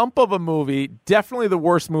 a dump of a movie, definitely the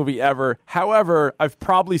worst movie ever. However, I've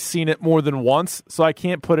probably seen it more than once, so I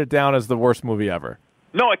can't put it down as the worst movie ever.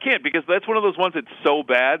 No, I can't, because that's one of those ones that's so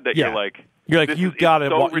bad that you're like, you got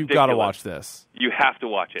to watch this. You have to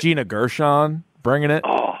watch it. Gina Gershon bringing it.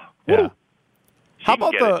 Oh, yeah. How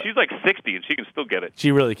about she's like 60 and she can still get it.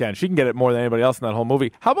 She really can. She can get it more than anybody else in that whole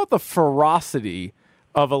movie. How about the ferocity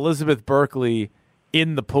of Elizabeth Berkley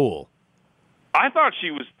in the pool? I thought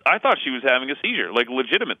she was having a seizure, like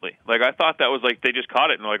legitimately. Like I thought that was like they just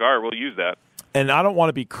caught it and like, all right, we'll use that. And I don't want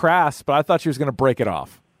to be crass, but I thought she was going to break it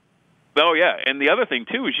off. Oh, yeah. And the other thing,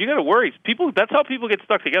 too, is you got to worry. That's how people get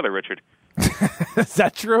stuck together, Richard. Is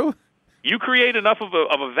that true? You create enough of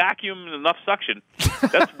a vacuum and enough suction.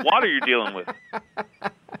 That's water you're dealing with.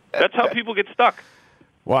 That's how people get stuck.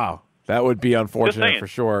 Wow. That would be unfortunate for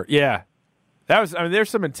sure. Yeah. There's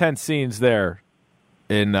some intense scenes there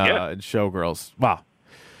in Showgirls. Wow.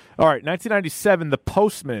 All right, 1997, The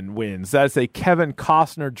Postman wins. That's a Kevin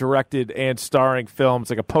Costner directed and starring film. It's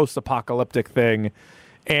like a post-apocalyptic thing.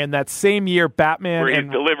 And that same year, Batman... Where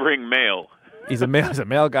he's delivering mail. He's a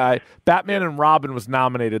male guy. Batman and Robin was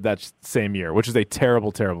nominated that same year, which is a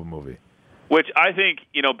terrible, terrible movie. Which I think,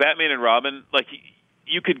 Batman and Robin, like,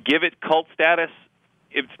 you could give it cult status.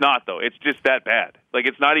 It's not, though. It's just that bad. Like,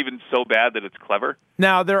 it's not even so bad that it's clever.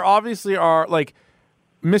 Now, there obviously are, like,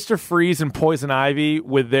 Mr. Freeze and Poison Ivy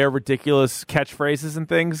with their ridiculous catchphrases and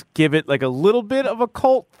things give it, like, a little bit of a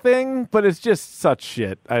cult thing, but it's just such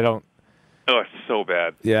shit. Oh, it's so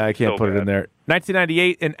bad. Yeah, I can't put it in there.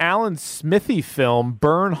 1998, an Alan Smithy film,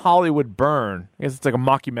 Burn, Hollywood, Burn. I guess it's like a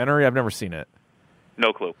mockumentary. I've never seen it.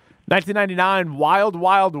 No clue. 1999, Wild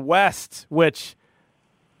Wild West, which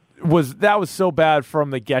was so bad from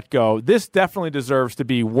the get-go. This definitely deserves to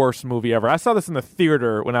be worst movie ever. I saw this in the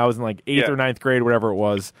theater when I was in like 8th or 9th grade, whatever it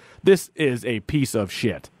was. This is a piece of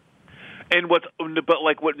shit. And what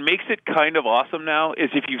makes it kind of awesome now is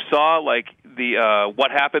if you saw like the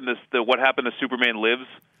what happened to Superman Lives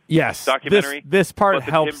Yes, documentary. This part But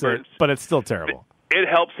the helps Tim it, Burton- but it's still terrible. It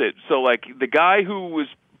helps it. So, like, the guy who was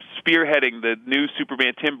spearheading the new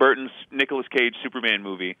Superman, Tim Burton's Nicolas Cage Superman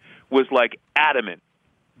movie, was, like, adamant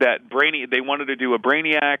that they wanted to do a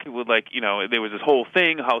Brainiac with, like, you know, there was this whole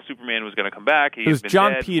thing, how Superman was going to come back. It was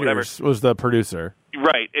John Peters was the producer.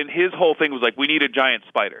 Right, and his whole thing was, like, we need a giant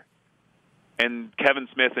spider. And Kevin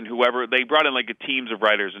Smith and whoever, they brought in, like, teams of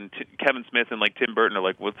writers, and Kevin Smith and, like, Tim Burton are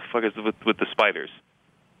like, what the fuck is with the spiders?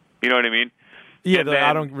 You know what I mean? Yeah, Then,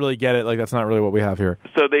 I don't really get it. Like, that's not really what we have here.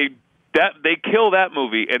 So they kill that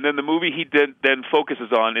movie, and then the movie he then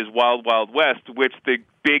focuses on is Wild Wild West, which the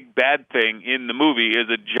big bad thing in the movie is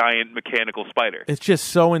a giant mechanical spider. It's just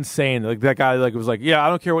so insane. Like, that guy was like, yeah, I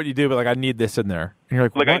don't care what you do, but, like, I need this in there. And you're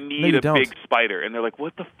like, Like, what? I No, need you a don't. big spider. And they're like,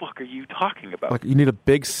 what the fuck are you talking about? Like, you need a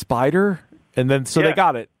big spider? And then, so they Yeah.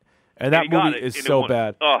 got it. And that And he got movie it, is and so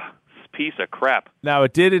bad. Oh, piece of crap. Now,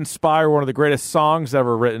 it did inspire one of the greatest songs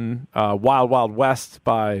ever written, Wild Wild West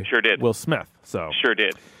by Sure did. Will Smith. So Sure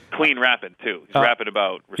did. Clean rapping, too. He's rapping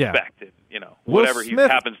about yeah. respect and, you know, Will whatever he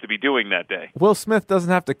Smith- happens to be doing that day. Will Smith doesn't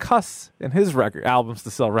have to cuss in his albums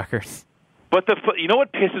to sell records. But you know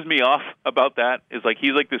what pisses me off about that is, like,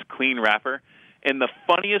 he's like this clean rapper. And the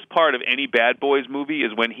funniest part of any Bad Boys movie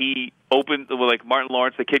is when he like Martin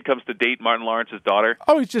Lawrence, the kid comes to date Martin Lawrence's daughter.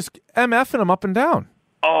 Oh, he's just MFing him up and down.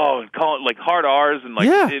 Oh, and call it like hard R's and like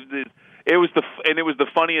Yeah. it was the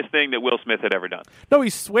funniest thing that Will Smith had ever done. No, he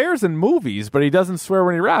swears in movies, but he doesn't swear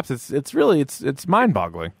when he raps. It's really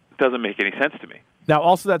mind-boggling. It doesn't make any sense to me. Now,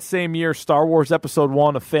 also that same year, Star Wars Episode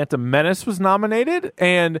 1 of Phantom Menace was nominated,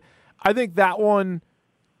 and I think that one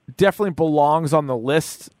definitely belongs on the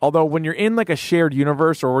list. Although when you're in like a shared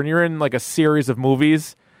universe or when you're in like a series of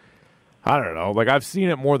movies, I don't know, like I've seen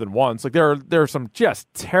it more than once. Like there are some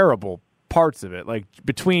just terrible parts of it. Like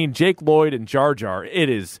between Jake Lloyd and Jar Jar, it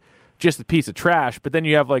is just a piece of trash. But then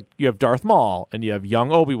you have Darth Maul and you have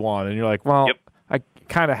young Obi-Wan, and you're like, well, Yep. I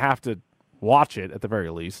kind of have to watch it at the very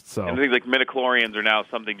least. So And I think like midichlorians are now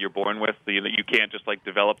something you're born with. So you can't just like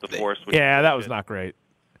develop the Force. which yeah, is that was shit. not great.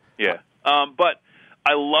 Yeah. But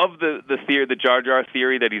I love the theory, the Jar Jar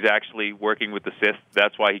theory, that he's actually working with the Sith.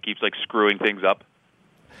 That's why he keeps like screwing things up.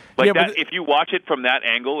 Like Yeah, but that, if you watch it from that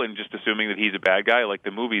angle and just assuming that he's a bad guy, like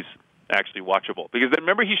the movie's actually watchable. Because then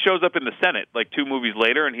remember he shows up in the Senate like 2 movies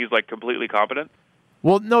later and he's like completely competent.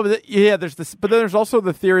 Well, no, but there's this, but then there's also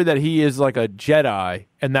the theory that he is like a Jedi,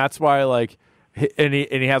 and that's why like, and he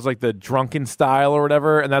has like the drunken style or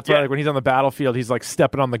whatever, and that's why Yeah. like when he's on the battlefield, he's like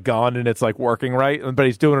stepping on the gun and it's like working right, but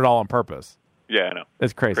he's doing it all on purpose. Yeah, I know.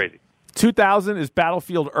 It's crazy. Crazy. 2000 is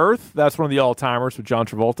Battlefield Earth. That's one of the all-timers with John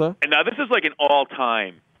Travolta. And now this is like an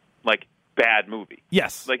all-time like bad movie.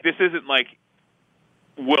 Yes. Like this isn't like,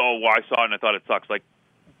 well, I saw it and I thought it sucks. Like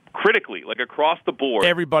critically, like across the board.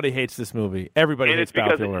 Everybody hates this movie. Everybody And hates it's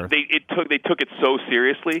because Battlefield Earth. they took it so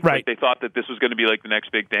seriously. Right. Like they thought that this was going to be like the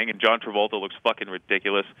next big thing. And John Travolta looks fucking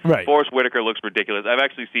ridiculous. Right. Forrest Whitaker looks ridiculous. I've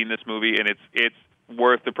actually seen this movie, and it's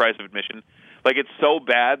worth the price of admission. Like it's so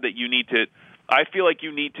bad that you need to. I feel like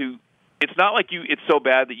you need to. It's not like it's so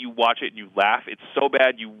bad that you watch it and you laugh. It's so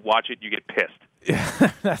bad you watch it and you get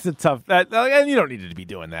pissed. That's a tough. And you don't need to be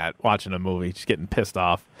doing that. Watching a movie, just getting pissed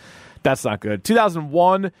off. That's not good.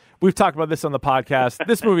 2001. We've talked about this on the podcast.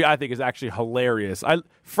 This movie I think is actually hilarious.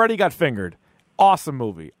 Freddy Got Fingered. Awesome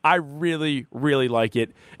movie. I really, really like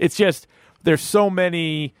it. It's just there's so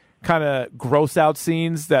many kind of gross out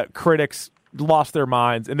scenes that critics lost their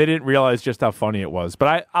minds and they didn't realize just how funny it was.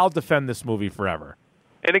 But I'll defend this movie forever.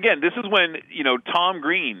 And again, this is when Tom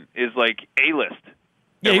Green is like A-list.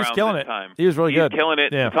 Yeah, he was around killing this it. time. He was really good. He's killing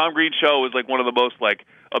it. Yeah. The Tom Green Show was like one of the most like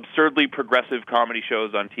absurdly progressive comedy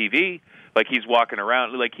shows on TV. Like he's walking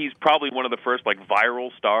around, like he's probably one of the first like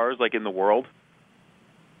viral stars like in the world.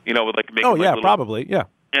 With like making. Oh like, yeah, little, probably yeah.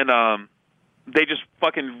 And they just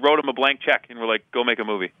fucking wrote him a blank check and were like, "Go make a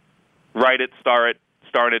movie, write it, star it,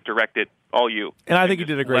 direct it, all you." And I think he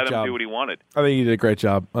did a great let job. him do what he wanted. I think he did a great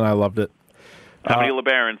job, and I loved it. How many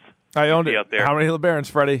LeBarons? I owned see it. out there? How many LeBarons,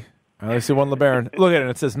 Freddie? I only see one LeBaron. Look at it.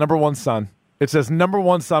 It says number 1 son. It says number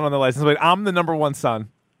 1 son on the license plate. I'm the number 1 son.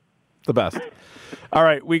 The best. All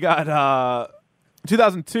right, we got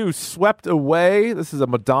 2002, Swept Away. This is a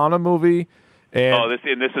Madonna movie. And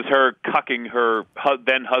This is her cucking her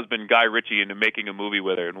then husband Guy Ritchie into making a movie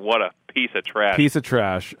with her, and what a piece of trash. Piece of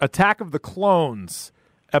trash. Attack of the Clones,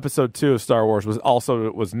 Episode 2 of Star Wars,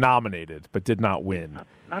 was nominated, but did not win.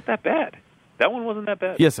 Not that bad. That one wasn't that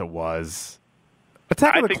bad. Yes, it was.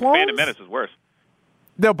 Attack I of the think Clones? Phantom Menace is worse.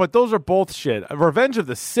 No, but those are both shit. Revenge of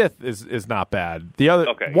the Sith is not bad. The other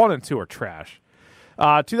Okay. 1 and 2 are trash.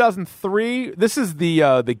 2003. This is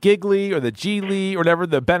the Giggly or the Geely or whatever,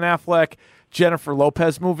 the Ben Affleck Jennifer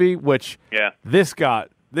Lopez movie, which this got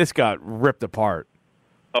ripped apart.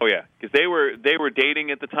 Oh yeah, because they were dating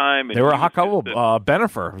at the time. And they were a hot couple.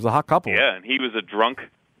 Benifer was a hot couple. Yeah, and he was a drunk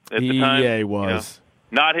at the time. Yeah, he was.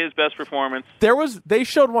 Not his best performance. They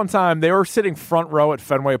showed one time they were sitting front row at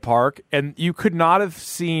Fenway Park, and you could not have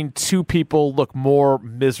seen two people look more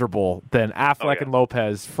miserable than Affleck and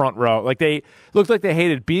Lopez front row. Like they looked like they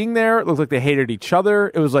hated being there. It looked like they hated each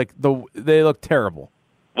other. It was like they looked terrible.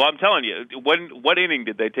 Well, I'm telling you, what inning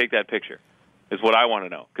did they take that picture? Is what I want to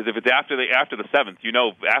know. Because if it's after the seventh,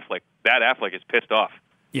 Affleck is pissed off.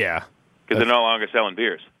 Yeah, because they're no longer selling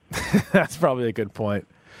beers. That's probably a good point.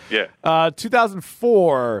 Yeah.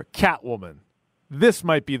 2004, Catwoman. This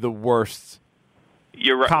might be the worst.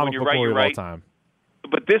 You're right. Comic You're book right. movie You're of right. all time.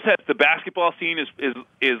 But this has the basketball scene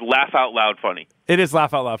is laugh out loud funny. It is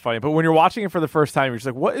laugh out loud funny. But when you're watching it for the first time, you're just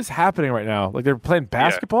like, "What is happening right now? Like they're playing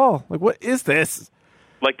basketball. Like what is this?"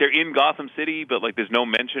 Like they're in Gotham City, but like there's no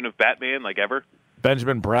mention of Batman, like ever.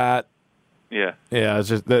 Benjamin Bratt. Yeah. Yeah, it's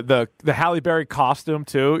just the Halle Berry costume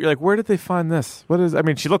too. You're like, where did they find this? What is? I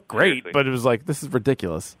mean, she looked great, Seriously. but it was like, this is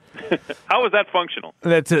ridiculous. How is that functional?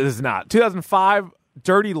 That is not. 2005,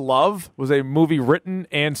 Dirty Love was a movie written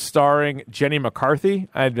and starring Jenny McCarthy.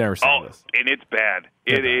 I'd never seen this. And it's bad.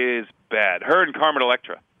 It is bad. Her and Carmen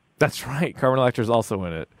Electra. That's right. Carmen Electra's also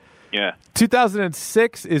in it. Yeah.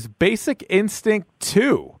 2006 is Basic Instinct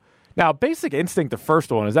 2. Now, Basic Instinct, the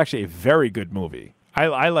first one, is actually a very good movie.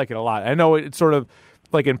 I like it a lot. I know it's sort of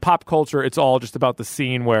like in pop culture, it's all just about the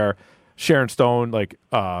scene where Sharon Stone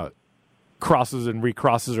crosses and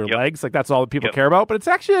recrosses her legs. Like that's all that people care about. But it's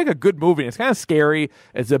actually like a good movie. It's kind of scary.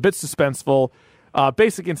 It's a bit suspenseful.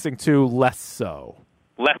 Basic Instinct 2, less so.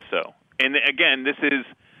 Less so. And again, this is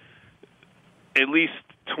at least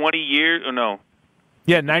 20 years. Or no.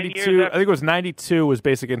 Yeah, 92. I think it was 92 was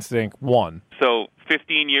Basic Instinct 1. So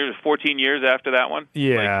 14 years after that one?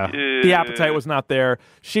 Yeah. The appetite was not there.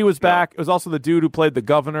 She was back. It was also the dude who played the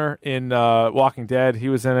governor in Walking Dead. He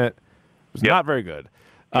was in it. It was not very good.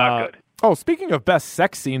 Not good. Oh, speaking of best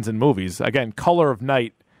sex scenes in movies, again, Color of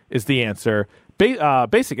Night is the answer.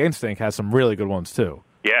 Basic Instinct has some really good ones, too.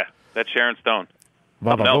 Yeah, that's Sharon Stone.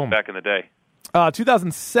 Something else back in the day.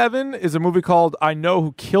 2007 is a movie called I Know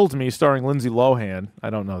Who Killed Me, starring Lindsay Lohan. I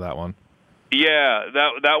don't know that one. Yeah,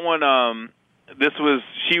 that one.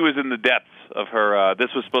 She was in the depths of her. This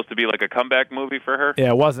was supposed to be like a comeback movie for her.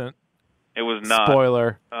 Yeah, it wasn't. It was not.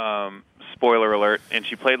 Spoiler. Spoiler alert. And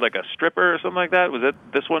she played like a stripper or something like that. Was it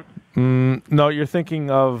this one? No, you're thinking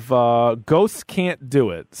of Ghosts Can't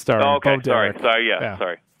Do It, starring Bo Derek.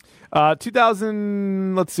 Sorry.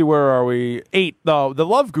 2000, let's see, where are we? 8, The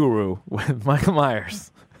Love Guru with Michael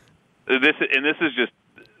Myers. This is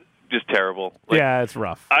just terrible. Yeah, it's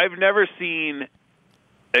rough. I've never seen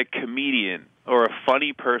a comedian or a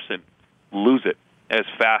funny person lose it as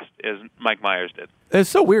fast as Mike Myers did. It's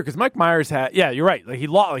so weird because Mike Myers had, you're right. Like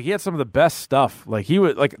he had some of the best stuff. Like he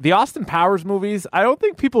was like the Austin Powers movies. I don't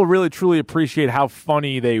think people really truly appreciate how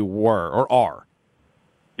funny they were or are.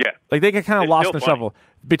 Yeah, like they get kind of lost in the funny. shuffle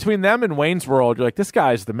between them and Wayne's World. You're like, this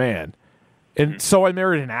guy's the man. And So I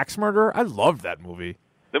Married an Axe Murderer. I loved that movie.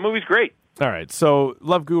 The movie's great. All right, so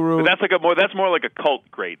Love Guru. But that's more like a cult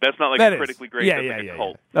great. That's not like that a critically great. Yeah, that's like a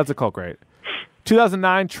cult. Yeah. That's a cult great.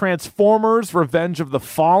 2009, Transformers: Revenge of the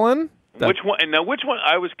Fallen. Which one? And now, which one?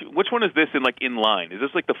 Which one is this in line? Is this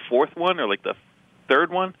like the fourth one or like the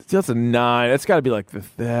third one? That's a 9. It's got to be like the.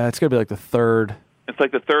 It's got to be like the third. It's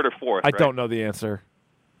like the third or fourth. I don't know the answer.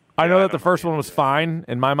 I know that the first one was fine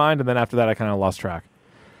in my mind, and then after that, I kind of lost track.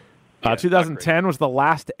 2010 was The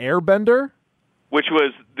Last Airbender, which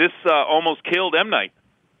was this almost killed M. Night.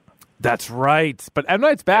 That's right, but M.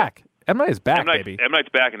 Night's back. M. Night is back, baby. M. Night's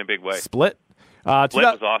back in a big way. Split. Split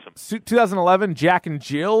was awesome. 2011, Jack and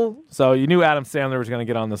Jill. So you knew Adam Sandler was going to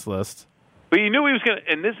get on this list. But you knew he was going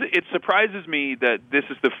to. And it surprises me that this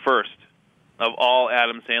is the first of all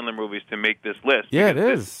Adam Sandler movies to make this list. Yeah, it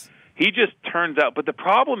is. He just turns out. But the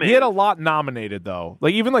problem is, he had a lot nominated though.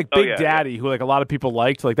 Like even like Big Daddy, who like a lot of people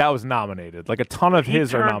liked, like that was nominated. Like a ton of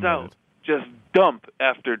his are nominated. Out just dump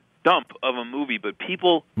after dump of a movie, but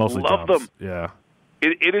people mostly love dumps. them. Yeah.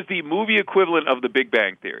 It is the movie equivalent of The Big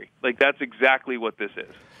Bang Theory. Like, that's exactly what this is.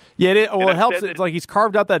 Yeah, it helps. It's like he's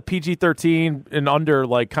carved out that PG-13 and under,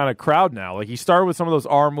 like, kind of crowd now. Like, he started with some of those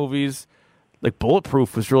R movies. Like,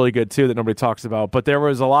 Bulletproof was really good, too, that nobody talks about. But there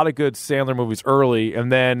was a lot of good Sandler movies early,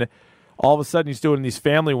 and then all of a sudden he's doing these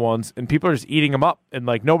family ones, and people are just eating them up. And,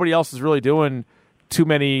 like, nobody else is really doing too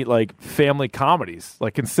many, like, family comedies,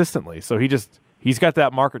 like, consistently. So he's got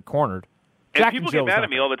that market cornered. And Jack people and get Jill's mad not at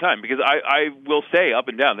me good. all the time because I will say up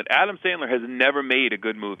and down that Adam Sandler has never made a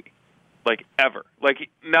good movie. Like, ever. Like,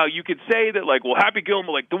 now you could say that, like, well, Happy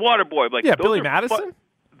Gilmore, like, The Waterboy. Like, Yeah, those Billy are Madison?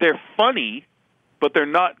 they're funny, but they're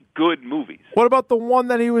not good movies. What about the one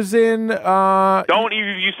that he was in? Don't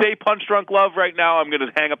you say Punch Drunk Love right now, I'm going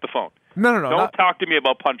to hang up the phone. No. Don't talk to me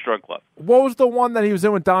about Punch Drunk Love. What was the one that he was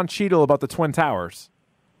in with Don Cheadle about the Twin Towers?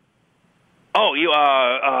 Oh, you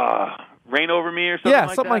Reign Over Me or something Yeah,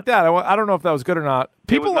 like something that? like that. I don't know if that was good or not.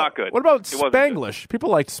 It was not good. What about It wasn't good. Spanglish? People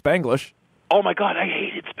liked Spanglish. Oh, my God, I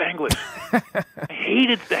hated Spanglish. I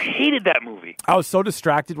hated that movie. I was so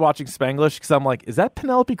distracted watching Spanglish because I'm like, is that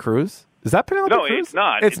Penelope Cruz? Is that Penelope No, Cruz? it's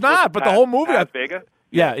not. It's not, but the whole movie. Paz Vega?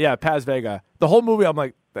 Yeah, Paz Vega. The whole movie, I'm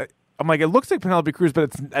like, it looks like Penelope Cruz,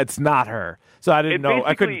 but it's not her. So I didn't know.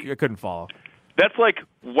 I couldn't follow. That's like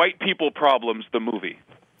White People Problems, the movie.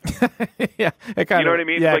 Yeah, it kind of. You know what I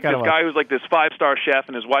mean? Yeah, Like this guy who's like this 5-star chef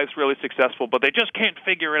and his wife's really successful, but they just can't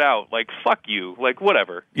figure it out. Like, fuck you. Like,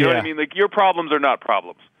 whatever. You know what I Yeah. mean? Like, your problems are not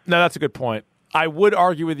problems. No, that's a good point. I would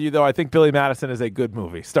argue with you, though. I think Billy Madison is a good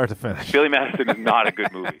movie, start to finish. Billy Madison is not a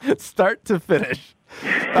good movie. Start to finish.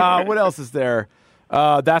 What else is there?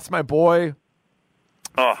 That's My Boy.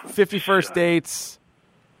 Oh, 50 First Dates.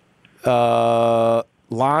 Line.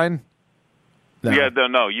 No. Yeah,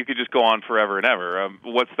 no, you could just go on forever and ever.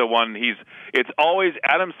 What's the one? It's always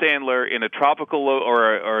Adam Sandler in a tropical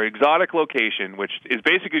or exotic location, which is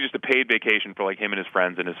basically just a paid vacation for like him and his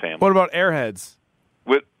friends and his family. What about Airheads?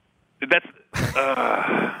 That's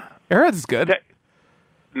Airheads is good.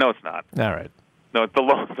 no, it's not. All right. No, it's the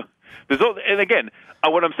long. And again,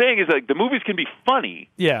 what I'm saying is like the movies can be funny.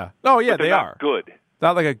 Yeah. Oh, yeah, but they're they not are. good.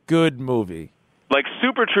 Not like a good movie. Like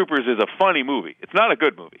Super Troopers is a funny movie. It's not a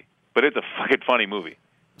good movie, but it's a fucking funny movie.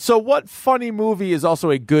 So what funny movie is also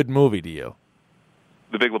a good movie to you?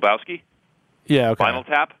 The Big Lebowski, Yeah, okay. Final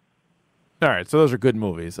Tap. All right, so those are good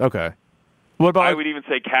movies. Okay. What about I would even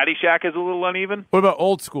say Caddyshack is a little uneven. what about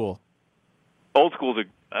Old School? Old School's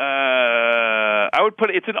I would put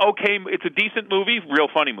it's a decent movie, real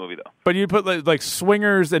funny movie though. But you put like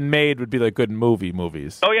Swingers and Maid would be like good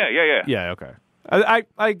movies. Oh yeah. Yeah, okay.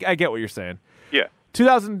 I get what you're saying. Yeah.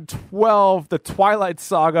 2012, The Twilight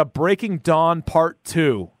Saga, Breaking Dawn Part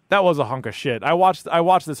 2. That was a hunk of shit. I watched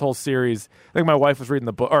this whole series. I think my wife was reading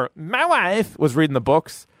the book, or my wife was reading the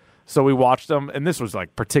books, so we watched them, and this was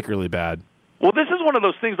like particularly bad. Well, this is one of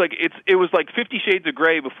those things. Like it was like 50 Shades of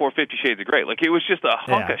Grey before 50 Shades of Grey. Like it was just a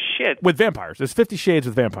hunk of shit with vampires. There's 50 Shades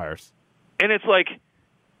with vampires, and it's like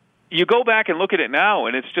you go back and look at it now,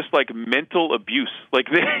 and it's just like mental abuse. Like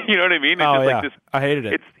you know what I mean? It's just like this, I hated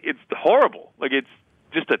it. It's horrible. Like it's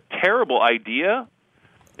just a terrible idea,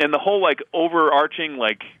 and the whole like overarching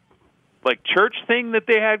like church thing that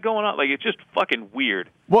they had going on. Like it's just fucking weird.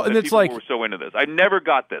 Well, and it's people like were so into this. I never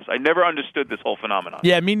got this. I never understood this whole phenomenon.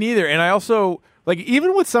 Yeah, me neither. And I also like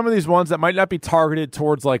even with some of these ones that might not be targeted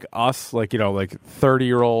towards like us, like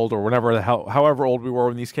 30-year-old or whatever the hell, however old we were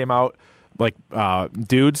when these came out, like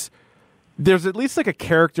dudes. There's at least like a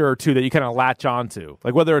character or two that you kind of latch onto,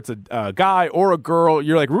 like whether it's a guy or a girl,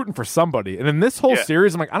 you're like rooting for somebody. And in this whole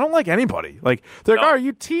series, I'm like, I don't like anybody. Like they're like, oh, are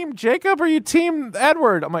you team Jacob or are you team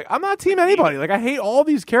Edward? I'm like, I'm not team anybody. Like I hate all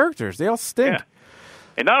these characters. They all stink. Yeah.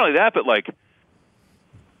 And not only that, but like,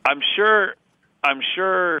 I'm sure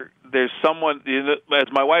there's someone, as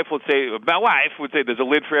my wife would say, there's a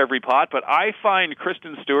lid for every pot. But I find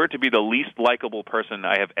Kristen Stewart to be the least likable person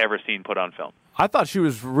I have ever seen put on film. I thought she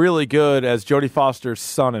was really good as Jodie Foster's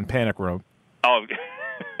son in Panic Room. Oh,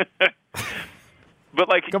 but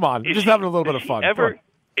like, come on, just having a little bit of fun.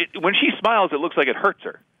 When she smiles, it looks like it hurts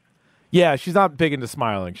her. Yeah, she's not big into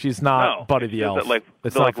smiling. She's not Buddy the Elf.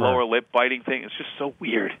 It's like lower lip biting thing. It's just so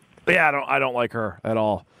weird. Yeah, I don't like her at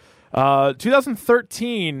all.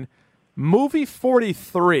 2013, movie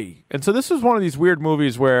 43. And so this was one of these weird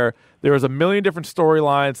movies where there was a million different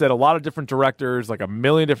storylines, they had a lot of different directors, like a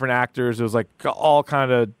million different actors. It was like all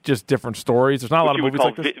kind of just different stories. There's not a lot of movies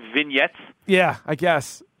like this. Vignettes? Yeah, I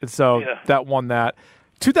guess. And so that won that.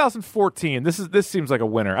 2014, this seems like a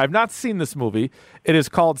winner. I've not seen this movie. It is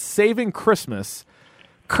called Saving Christmas.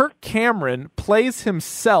 Kirk Cameron plays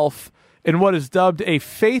himself in what is dubbed a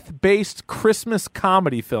faith-based Christmas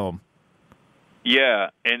comedy film. Yeah,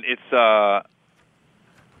 and it's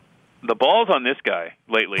the balls on this guy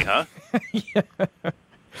lately, huh? Yeah.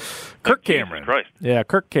 Kirk Cameron. Christ. Yeah,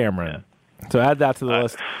 Kirk Cameron. Yeah. So add that to the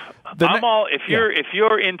list. I'm all if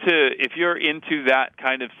you're into that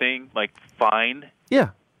kind of thing, like fine.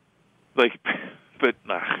 Yeah. Like, but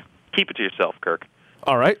keep it to yourself, Kirk.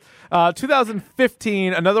 All right.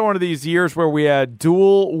 2015, another one of these years where we had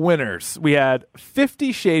dual winners. We had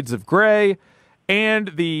 50 Shades of Grey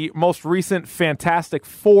and the most recent Fantastic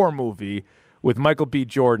Four movie with Michael B.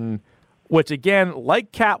 Jordan, which, again,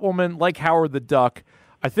 like Catwoman, like Howard the Duck,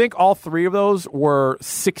 I think all three of those were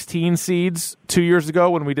 16 seeds 2 years ago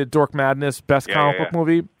when we did Dork Madness, best comic book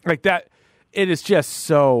movie. Like that, it is just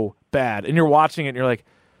so bad. And you're watching it and you're like,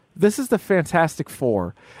 this is the Fantastic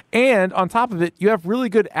Four. And on top of it, you have really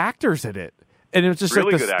good actors in it. And it was just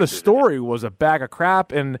Really like good the actors story was a bag of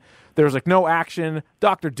crap, and there was like no action.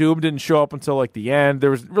 Dr. Doom didn't show up until like the end. There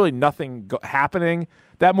was really nothing happening.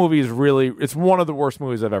 That movie is it's one of the worst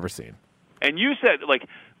movies I've ever seen. And you said, like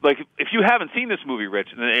if you haven't seen this movie, Rich,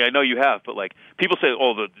 and I know you have, but like people say,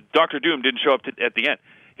 oh, the Dr. Doom didn't show up at the end.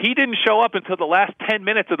 He didn't show up until the last 10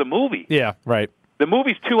 minutes of the movie. Yeah, right. The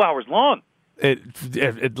movie's 2 hours long.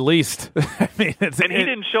 At least. I mean, he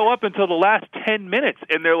didn't show up until the last 10 minutes,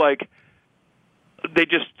 and they're like, they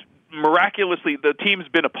just miraculously, the team's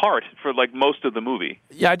been apart for like most of the movie.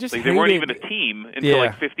 Yeah, I just they weren't even a team until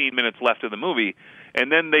like 15 minutes left of the movie,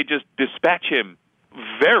 and then they just dispatch him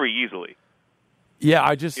very easily. Yeah,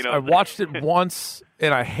 I watched it once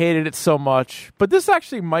and I hated it so much. But this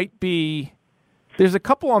actually might be. There's a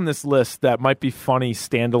couple on this list that might be funny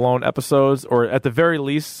standalone episodes, or at the very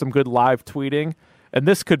least, some good live tweeting. And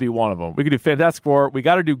this could be one of them. We could do Fantastic Four. We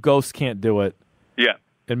got to do Ghost Can't Do It. Yeah.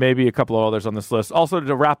 And maybe a couple of others on this list. Also,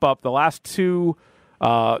 to wrap up, the last two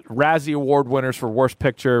Razzie Award winners for Worst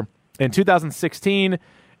Picture. In 2016,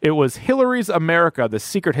 it was Hillary's America, The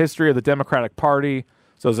Secret History of the Democratic Party.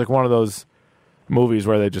 So it was like one of those movies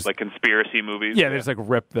where they just... like conspiracy movies. Yeah, they just like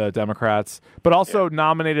rip the Democrats. But also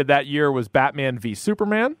nominated that year was Batman v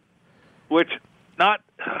Superman. Which,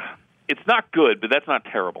 it's not good, but that's not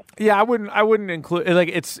terrible. Yeah, I wouldn't include... Like,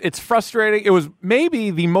 it's frustrating. It was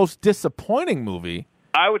maybe the most disappointing movie.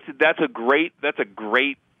 I would say that's a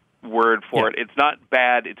great word for it. It's not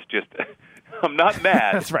bad. It's just I'm not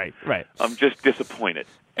mad. That's right. I'm just disappointed.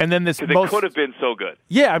 And then it could have been so good.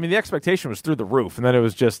 Yeah, I mean the expectation was through the roof, and then it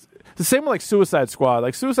was just the same with like Suicide Squad.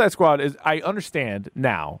 Like Suicide Squad is, I understand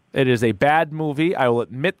now, it is a bad movie. I will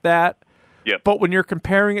admit that. Yeah. But when you're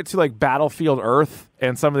comparing it to like Battlefield Earth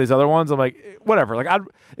and some of these other ones, I'm like, whatever. Like,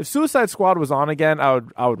 if Suicide Squad was on again,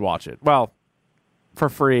 I would watch it. Well, for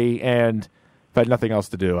free, and if I had nothing else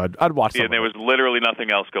to do, I'd watch it. Yeah, there was literally nothing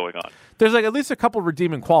else going on. There's like at least a couple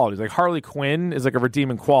redeeming qualities. Like Harley Quinn is like a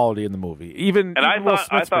redeeming quality in the movie.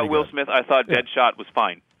 I thought Will Smith. I thought Deadshot was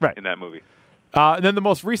fine in that movie. And then the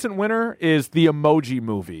most recent winner is the Emoji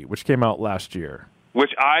Movie, which came out last year.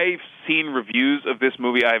 Which I've seen reviews of this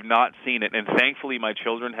movie. I have not seen it, and thankfully my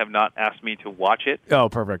children have not asked me to watch it. Oh,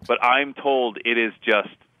 perfect. But I'm told it is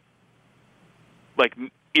just like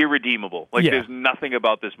irredeemable. Like there's nothing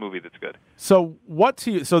about this movie that's good. So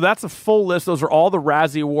so that's a full list. Those are all the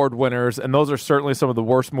Razzie Award winners, and those are certainly some of the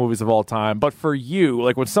worst movies of all time. But for you,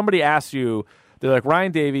 like when somebody asks you, they're like,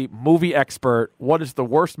 Ryan Davey, movie expert, what is the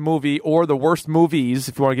worst movie or the worst movies,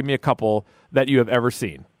 if you want to give me a couple, that you have ever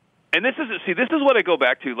seen? And this is what I go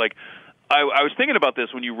back to. Like, I was thinking about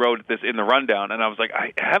this when you wrote this in the rundown, and I was like,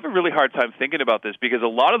 I have a really hard time thinking about this because a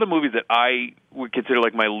lot of the movies that I would consider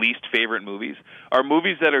like my least favorite movies are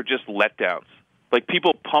movies that are just letdowns. Like,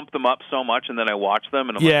 people pump them up so much, and then I watch them,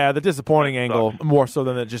 and I'm like, the disappointing angle, more so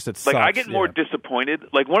than it sucks. Like, I get more disappointed.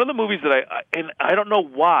 Like, one of the movies that and I don't know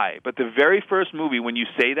why, but the very first movie, when you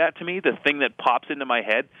say that to me, the thing that pops into my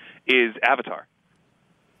head is Avatar.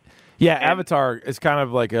 Yeah, Avatar is kind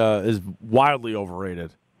of like is wildly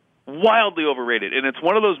overrated. Wildly overrated, and it's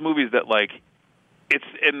one of those movies that like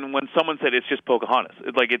and when someone said it's just Pocahontas,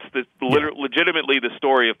 it's legitimately the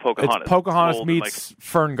story of Pocahontas. It's Pocahontas meets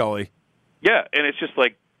Fern Gully. Yeah, and it's just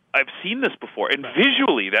like I've seen this before, and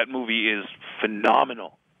visually that movie is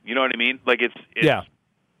phenomenal. You know what I mean? Like it's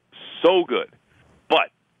so good, but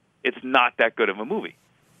it's not that good of a movie.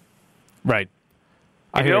 Right.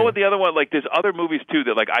 And you know what the other one, like there's other movies too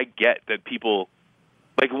that like I get that people,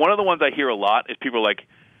 like one of the ones I hear a lot is people like,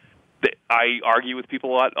 I argue with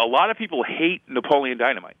people a lot. A lot of people hate Napoleon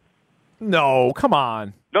Dynamite. No, come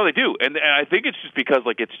on. No, they do, and I think it's just because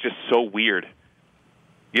like it's just so weird.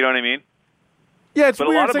 You know what I mean? Yeah, it's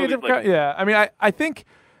weird. It's like I mean, I think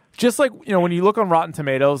just like when you look on Rotten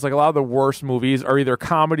Tomatoes, like a lot of the worst movies are either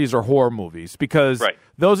comedies or horror movies because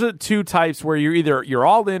those are the two types where you're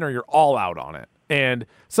all in or you're all out on it. And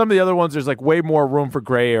some of the other ones, there's like way more room for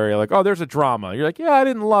gray area. Like, oh, there's a drama. You're like, yeah, I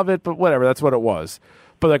didn't love it, but whatever. That's what it was.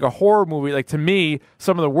 But like a horror movie, like to me,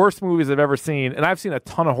 some of the worst movies I've ever seen, and I've seen a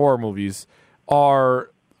ton of horror movies, are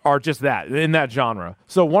just that, in that genre.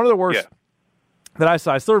 So one of the worst that I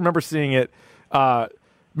saw, I still remember seeing it.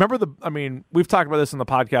 We've talked about this in the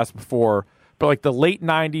podcast before, but like the late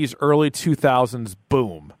 90s, early 2000s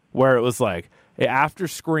boom, where it was like after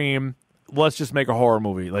Scream, let's just make a horror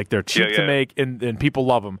movie. Like they're cheap to make, and people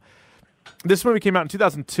love them. This movie came out in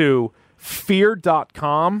 2002.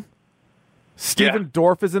 Fear.com. Steven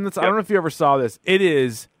Dorff is in this. I don't know if you ever saw this. It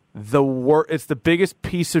is the worst. It's the biggest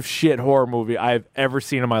piece of shit horror movie I've ever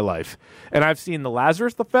seen in my life. And I've seen The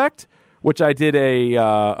Lazarus Effect, which I did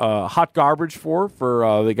a hot garbage for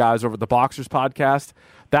the guys over at the Boxers podcast.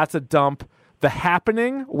 That's a dump. The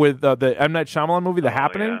Happening with the M. Night Shyamalan movie, The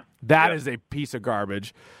Happening, that is a piece of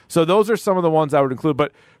garbage. So those are some of the ones I would include.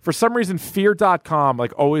 But for some reason, Fear.com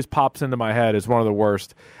like always pops into my head as one of the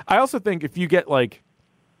worst. I also think if you get like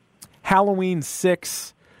Halloween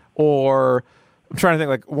 6 or I'm trying to think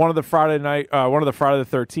like one of the Friday the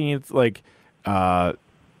 13th, like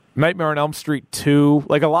Nightmare on Elm Street 2,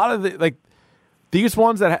 like a lot of the like these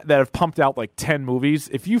ones that have pumped out like 10 movies,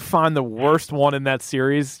 if you find the worst one in that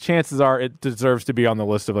series, chances are it deserves to be on the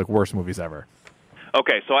list of like worst movies ever.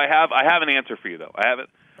 Okay, so I have an answer for you though. I have it.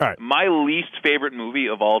 All right. My least favorite movie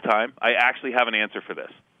of all time. I actually have an answer for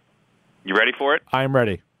this. You ready for it? I am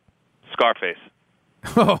ready. Scarface.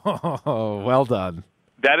 Oh, well done.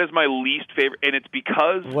 That is my least favorite, and it's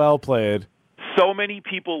because well played. So many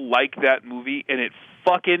people like that movie, and it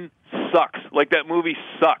fucking sucks. Like that movie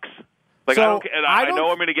sucks. Like so, I don't. And I know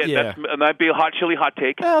I'm going to get that might be a chili hot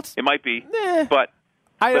take. It might be, but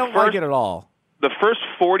I don't like it at all. The first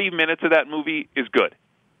 40 minutes of that movie is good.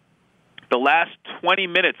 The last 20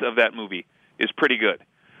 minutes of that movie is pretty good.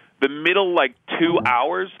 The middle, 2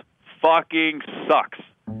 hours, fucking sucks.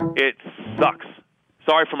 It sucks.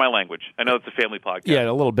 Sorry for my language. I know it's a family podcast. Yeah,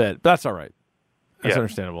 a little bit. That's all right. That's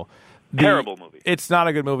understandable. Terrible movie. It's not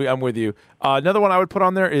a good movie. I'm with you. Another one I would put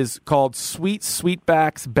on there is called Sweet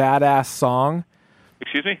Sweetback's Badass Song.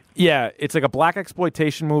 Excuse me? Yeah, it's like a black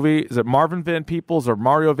exploitation movie. Is it Marvin Van Peebles or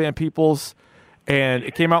Mario Van Peebles? And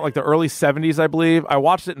it came out like the early 70s, I believe. I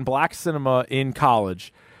watched it in black cinema in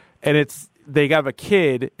college. And they have a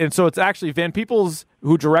kid. And so it's actually Van Peebles,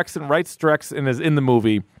 who directs and is in the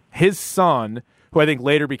movie. His son, who I think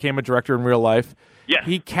later became a director in real life. Yes.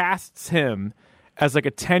 He casts him as like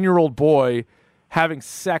a 10-year-old boy having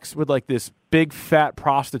sex with like this big fat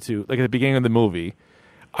prostitute, like at the beginning of the movie.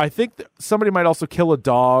 I think somebody might also kill a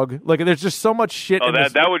dog. Like there's just so much shit. Oh,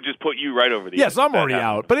 that would just put you right over the edge. Yes, I'm already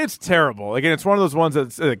out, but it's terrible. Like, and it's one of those ones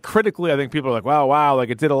that's critically, I think people are like, wow, like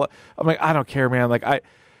it did a lot. I'm like, I don't care, man. I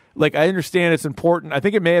understand it's important. I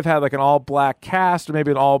think it may have had like an all black cast or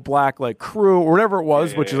maybe an all black like crew or whatever it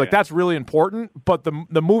was, which is like that's really important. But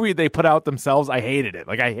the movie they put out themselves, I hated it.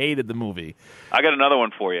 Like I hated the movie. I got another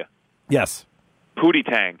one for you. Yes, Pootie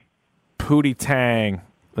Tang. Pootie Tang.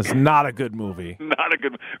 It's not a good movie. Not a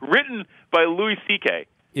good. Written by Louis C.K.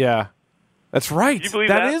 Yeah, that's right. Can you believe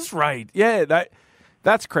that? That is right. Yeah,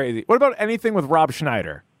 that's crazy. What about anything with Rob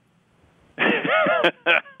Schneider?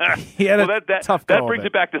 He had tough that brings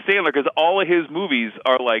it back to Sandler because all of his movies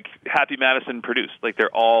are like Happy Madison produced. Like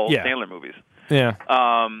they're all Sandler movies. Yeah.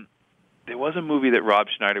 There was a movie that Rob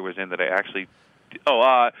Schneider was in that I actually. You know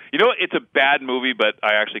what? It's a bad movie, but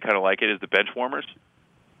I actually kind of like it. Is The Benchwarmers?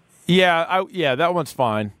 Yeah, that one's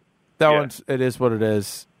fine. It is what it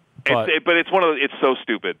is. But it's one of it's so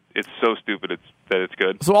stupid. It's so stupid. That it's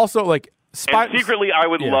good. So also like. And secretly, I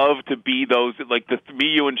would love to be those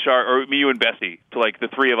me, you, and Bessie to like the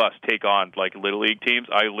three of us take on like Little League teams.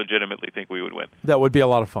 I legitimately think we would win. That would be a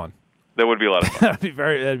lot of fun. That would be a lot of fun.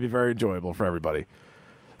 That'd be very enjoyable for everybody.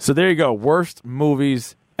 So there you go. Worst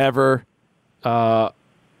movies ever. I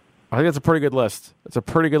think it's a pretty good list. It's a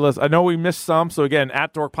pretty good list. I know we missed some. So again,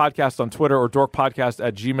 at Dork Podcast on Twitter or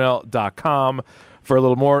dorkpodcast@gmail.com for a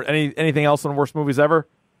little more. Anything else on worst movies ever?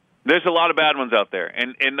 There's a lot of bad ones out there,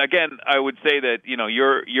 and again, I would say that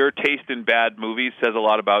your taste in bad movies says a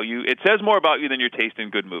lot about you. It says more about you than your taste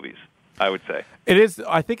in good movies. I would say it is.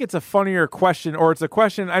 I think it's a funnier question, or it's a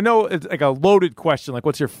question. I know it's like a loaded question, like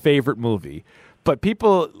what's your favorite movie? But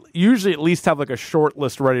people usually at least have like a short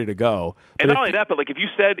list ready to go. And not only that, but like if you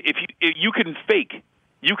said if you can fake.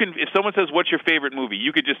 If someone says, what's your favorite movie,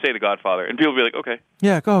 you could just say The Godfather, and people will be like, okay.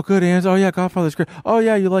 Yeah, good, Ans. Oh, yeah, Godfather's great. Oh,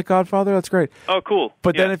 yeah, you like Godfather? That's great. Oh, cool.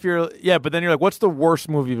 But then you're like, what's the worst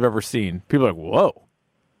movie you've ever seen? People are like, whoa.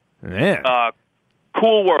 Man.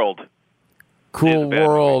 Cool World. Cool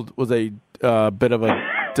World was a bit of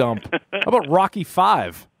a dump. How about Rocky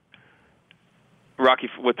V?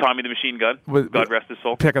 Rocky with Tommy the Machine Gun. God rest his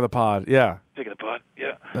soul. Pick of the pod, yeah. Pick of the pod,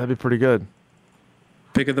 yeah. That'd be pretty good.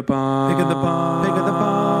 Pick of the pod. Pick of the pod. Pick of the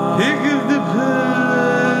pod. Pick of the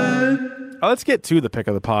pod. Let's get to the pick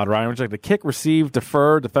of the pod, Ryan. Would you like to kick, receive,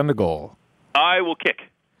 defer, defend a goal? I will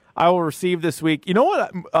kick. I will receive this week. You know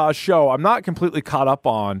what show I'm not completely caught up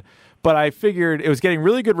on, but I figured it was getting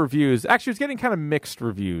really good reviews. Actually, it was getting kind of mixed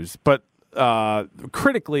reviews, but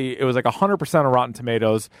critically, it was like 100% on Rotten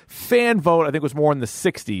Tomatoes. Fan vote, I think, was more in the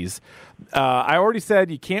 60s. I already said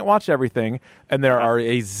you can't watch everything, and there are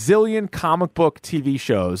a zillion comic book TV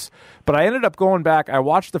shows. But I ended up going back. I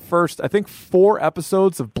watched the first, I think, 4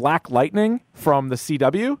 episodes of Black Lightning from the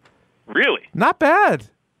CW. Really? Not bad.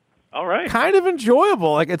 All right. Kind of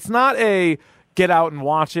enjoyable. Like, it's not a get out and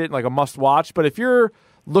watch it, like a must watch, but if you're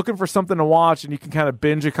looking for something to watch and you can kind of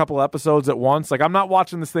binge a couple episodes at once, like I'm not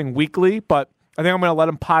watching this thing weekly, but I think I'm going to let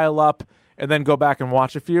them pile up and then go back and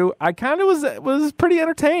watch a few. I kind of was pretty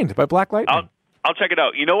entertained by Black Lightning. I'll check it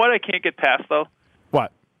out. You know what I can't get past, though?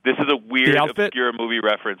 What? This is a weird, obscure movie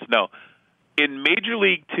reference. No. In Major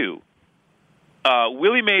League 2,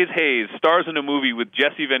 Willie Mays Hayes stars in a movie with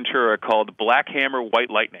Jesse Ventura called Black Hammer, White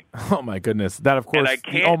Lightning. Oh, my goodness. That, of course,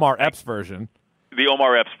 the Omar Epps version. The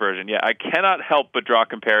Omar Epps version, yeah. I cannot help but draw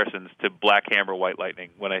comparisons to Black Hammer, White Lightning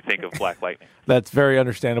when I think of Black Lightning. That's very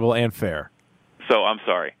understandable and fair. So I'm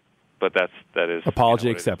sorry, but that is apology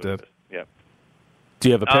accepted. Yeah. Do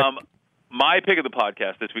you have a pick? My pick of the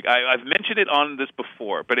podcast this week, I've mentioned it on this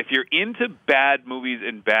before, but if you're into bad movies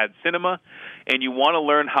and bad cinema, and you want to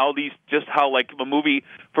learn how like a movie,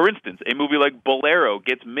 for instance, a movie like Bolero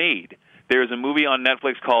gets made, there's a movie on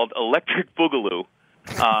Netflix called Electric Boogaloo.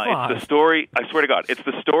 It's the story, I swear to God, it's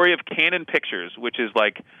the story of Canon Pictures, which is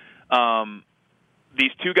like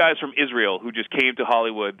these 2 guys from Israel who just came to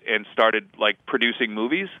Hollywood and started like producing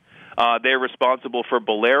movies. They're responsible for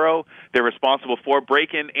Bolero. They're responsible for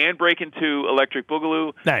Breakin' and Breakin' 2, Electric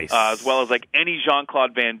Boogaloo. Nice. As well as like any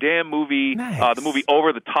Jean-Claude Van Damme movie, nice. The movie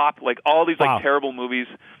Over the Top, like all these like terrible movies.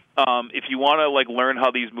 If you want to like learn how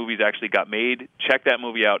these movies actually got made, check that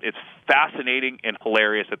movie out. It's fascinating and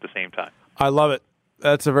hilarious at the same time. I love it.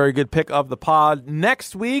 That's a very good pick of the pod.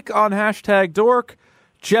 Next week on Hashtag Dork,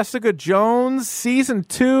 Jessica Jones, Season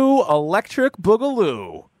 2, Electric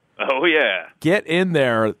Boogaloo. Oh, yeah. Get in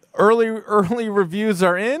there. Early reviews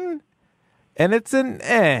are in, and it's an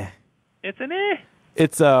eh. It's an eh.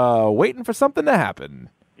 It's waiting for something to happen.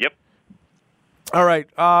 Yep. All right.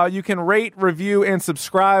 You can rate, review, and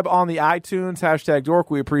subscribe on the iTunes, Hashtag Dork.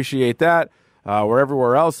 We appreciate that. We're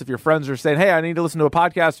everywhere else. If your friends are saying, hey, I need to listen to a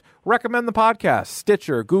podcast, recommend the podcast.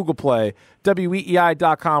 Stitcher, Google Play,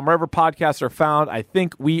 WEEI.com, wherever podcasts are found. I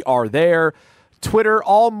think we are there. Twitter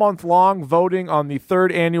all month long, voting on the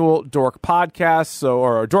 3rd annual Dork Podcast,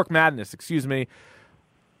 or Dork Madness, excuse me.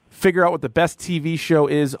 Figure out what the best TV show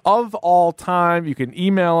is of all time. You can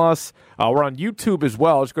email us. We're on YouTube as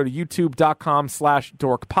well. Just go to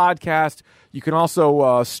youtube.com/Dork Podcast. You can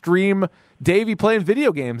also stream Davey playing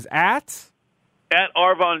video games at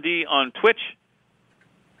Arvon D on Twitch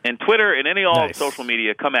and Twitter and all social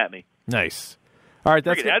media. Come at me. Nice. All right,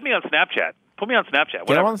 that's it. Add me on Snapchat. Put me on Snapchat.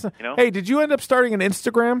 Whatever. Hey, did you end up starting an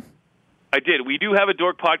Instagram? I did. We do have a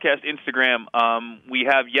Dork Podcast Instagram. We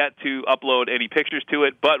have yet to upload any pictures to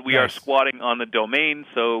it, but we are squatting on the domain,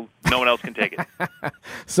 so no one else can take it.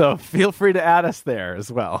 So feel free to add us there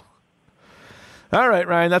as well. All right,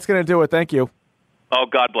 Ryan, that's going to do it. Thank you. Oh,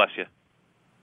 God bless you.